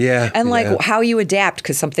hysterical. Yeah. And like how you adapt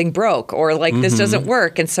because something broke or like this doesn't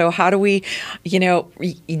work. And so how do we,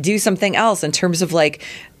 do something else in terms of like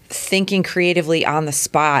thinking creatively on the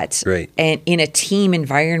spot and in a team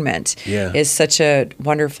environment is such a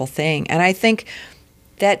wonderful thing. And I think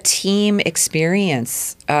that team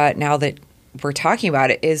experience, now that we're talking about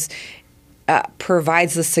it, is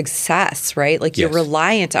provides the success, right? Like you're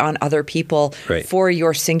reliant on other people for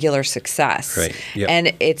your singular success. Right. Yep.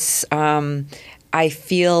 And it's, I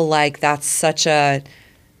feel like that's such a,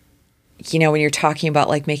 when you're talking about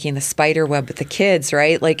like making the spider web with the kids,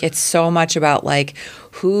 right? Like it's so much about like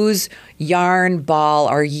whose yarn ball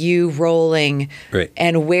are you rolling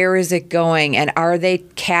and where is it going? And are they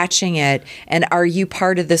catching it? And are you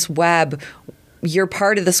part of this web? You're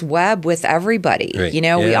part of this web with everybody. Right.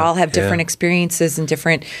 We all have different experiences and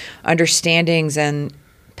different understandings and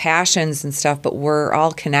passions and stuff, but we're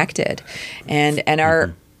all connected.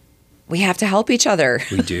 And we have to help each other.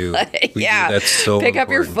 We do. We do. That's so Pick important. up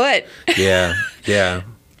your foot. Yeah.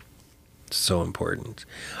 So important.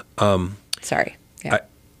 Sorry. Yeah.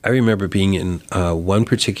 I remember being in one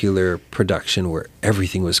particular production where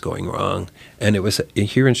everything was going wrong. And it was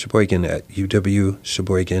here in Sheboygan at UW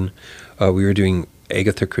Sheboygan. We were doing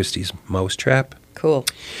Agatha Christie's Mousetrap. Cool.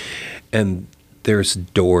 And there's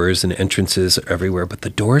doors and entrances everywhere, but the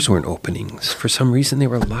doors weren't opening. For some reason, they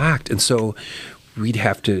were locked. And so we'd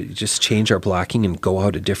have to just change our blocking and go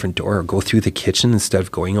out a different door or go through the kitchen instead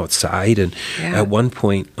of going outside. And at one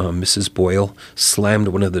point, Mrs. Boyle slammed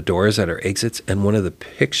one of the doors at our exits, and one of the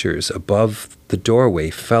pictures above the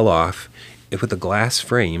doorway fell off with a glass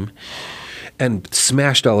frame. and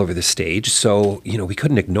smashed all over the stage. So, we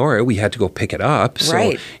couldn't ignore it. We had to go pick it up. So,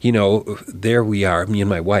 Right. there we are, me and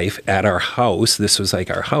my wife at our house. This was like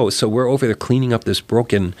our house. So we're over there cleaning up this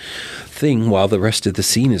broken thing while the rest of the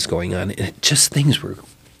scene is going on. And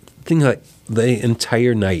things like the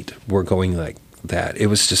entire night were going like that. It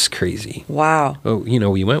was just crazy. Wow. Oh,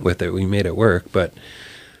 we went with it. We made it work. But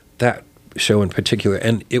that show in particular,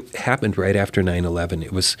 and it happened right after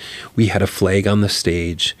 9/11. We had a flag on the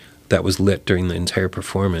stage that was lit during the entire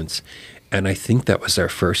performance. And I think that was our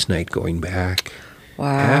first night going back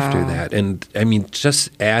after that. And I mean, just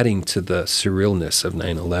adding to the surrealness of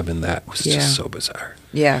 9/11, that was just so bizarre.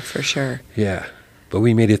 Yeah, for sure. Yeah. But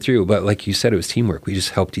we made it through. But like you said, it was teamwork. We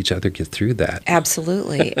just helped each other get through that.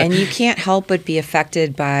 Absolutely. And you can't help but be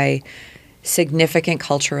affected by significant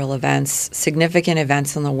cultural events, significant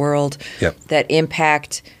events in the world that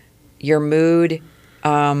impact your mood,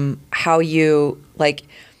 how you, like,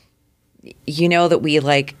 that we,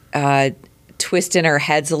 like, twist in our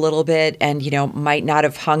heads a little bit and, might not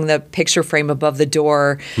have hung the picture frame above the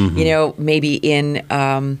door, maybe in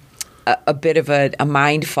a bit of a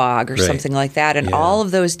mind fog or something like that. And all of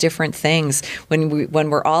those different things, when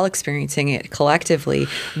we're all experiencing it collectively,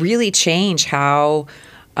 really change how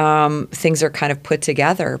things are kind of put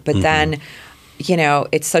together. But then,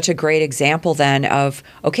 it's such a great example then of,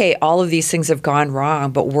 okay, all of these things have gone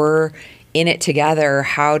wrong, but we're in it together.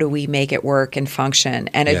 How do we make it work and function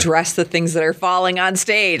and address the things that are falling on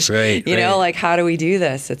stage? Right, like, how do we do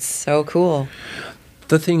this? It's so cool.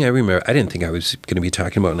 The thing I remember, I didn't think I was going to be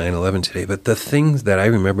talking about 9/11 today, but the thing that I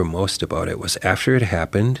remember most about it was after it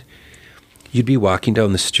happened, you'd be walking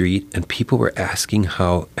down the street and people were asking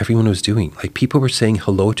how everyone was doing. Like, people were saying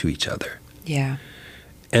hello to each other. Yeah.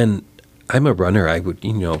 And I'm a runner. I would,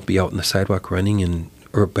 be out on the sidewalk running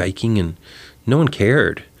or biking, and no one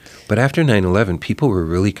cared. But after 9/11, people were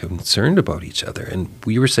really concerned about each other. And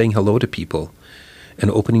we were saying hello to people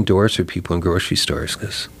and opening doors for people in grocery stores.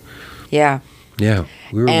 Yeah,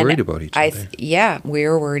 we were worried about each other. We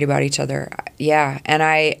were worried about each other. Yeah, and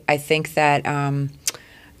I think that,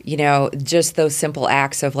 just those simple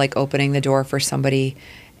acts of, like, opening the door for somebody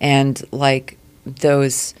and, like,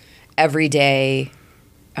 those everyday,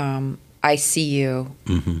 I see you,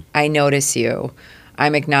 I notice you,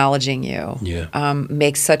 I'm acknowledging you,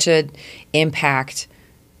 makes such an impact.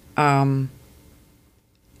 I mean,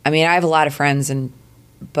 I have a lot of friends,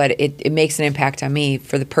 but it makes an impact on me.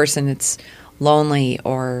 For the person that's lonely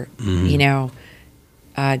or,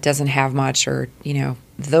 doesn't have much, or,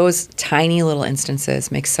 those tiny little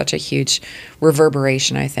instances make such a huge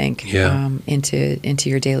reverberation, I think, into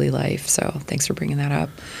your daily life. So thanks for bringing that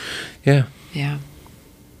up. Yeah. Yeah.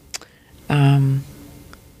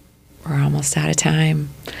 We're almost out of time.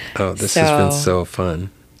 Oh, this has been so fun.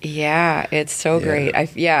 Yeah, it's so great.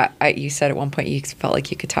 You said at one point you felt like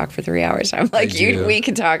you could talk for 3 hours. I'm like, we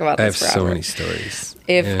could talk about this forever. I have so many stories.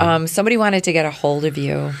 If somebody wanted to get a hold of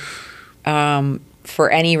you for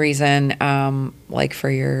any reason, like for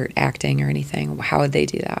your acting or anything, how would they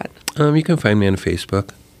do that? You can find me on Facebook.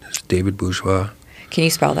 It's David Bourgeois. Can you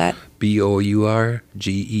spell that? Bourgeois.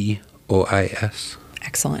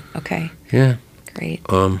 Excellent. Okay. Yeah. Great.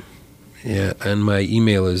 And my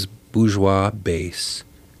email is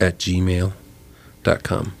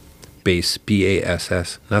bourgeoisbass@gmail.com. Bass,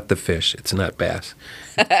 B-A-S-S, not the fish. It's not bass.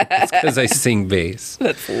 It's because I sing bass.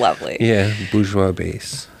 That's lovely. Yeah, Bourgeois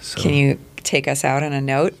bass. So. Can you take us out on a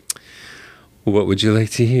note? What would you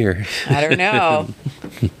like to hear? I don't know.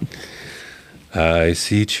 I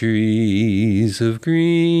see trees of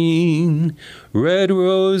green, red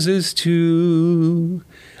roses too.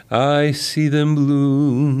 I see them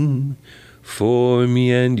bloom for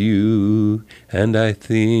me and you, and I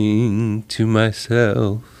think to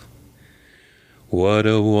myself, what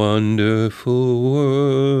a wonderful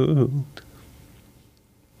world.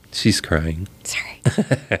 She's crying. Sorry.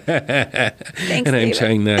 Thanks, and I'm David.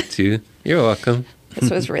 trying not to. You're welcome.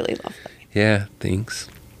 This was really lovely. Yeah, thanks.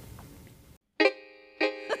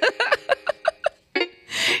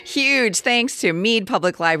 Huge thanks to Mead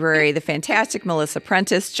Public Library, the fantastic Melissa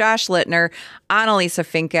Prentice, Josh Littner, Annalisa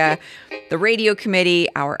Finca, the radio committee,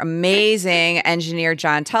 our amazing engineer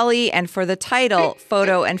John Tully, and for the title,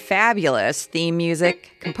 Photo and Fabulous, theme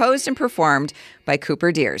music composed and performed by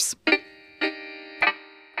Cooper Deers.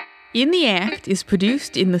 In the Act is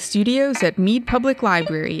produced in the studios at Mead Public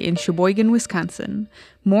Library in Sheboygan, Wisconsin.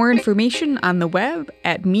 More information on the web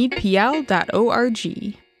at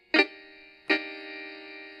meadpl.org.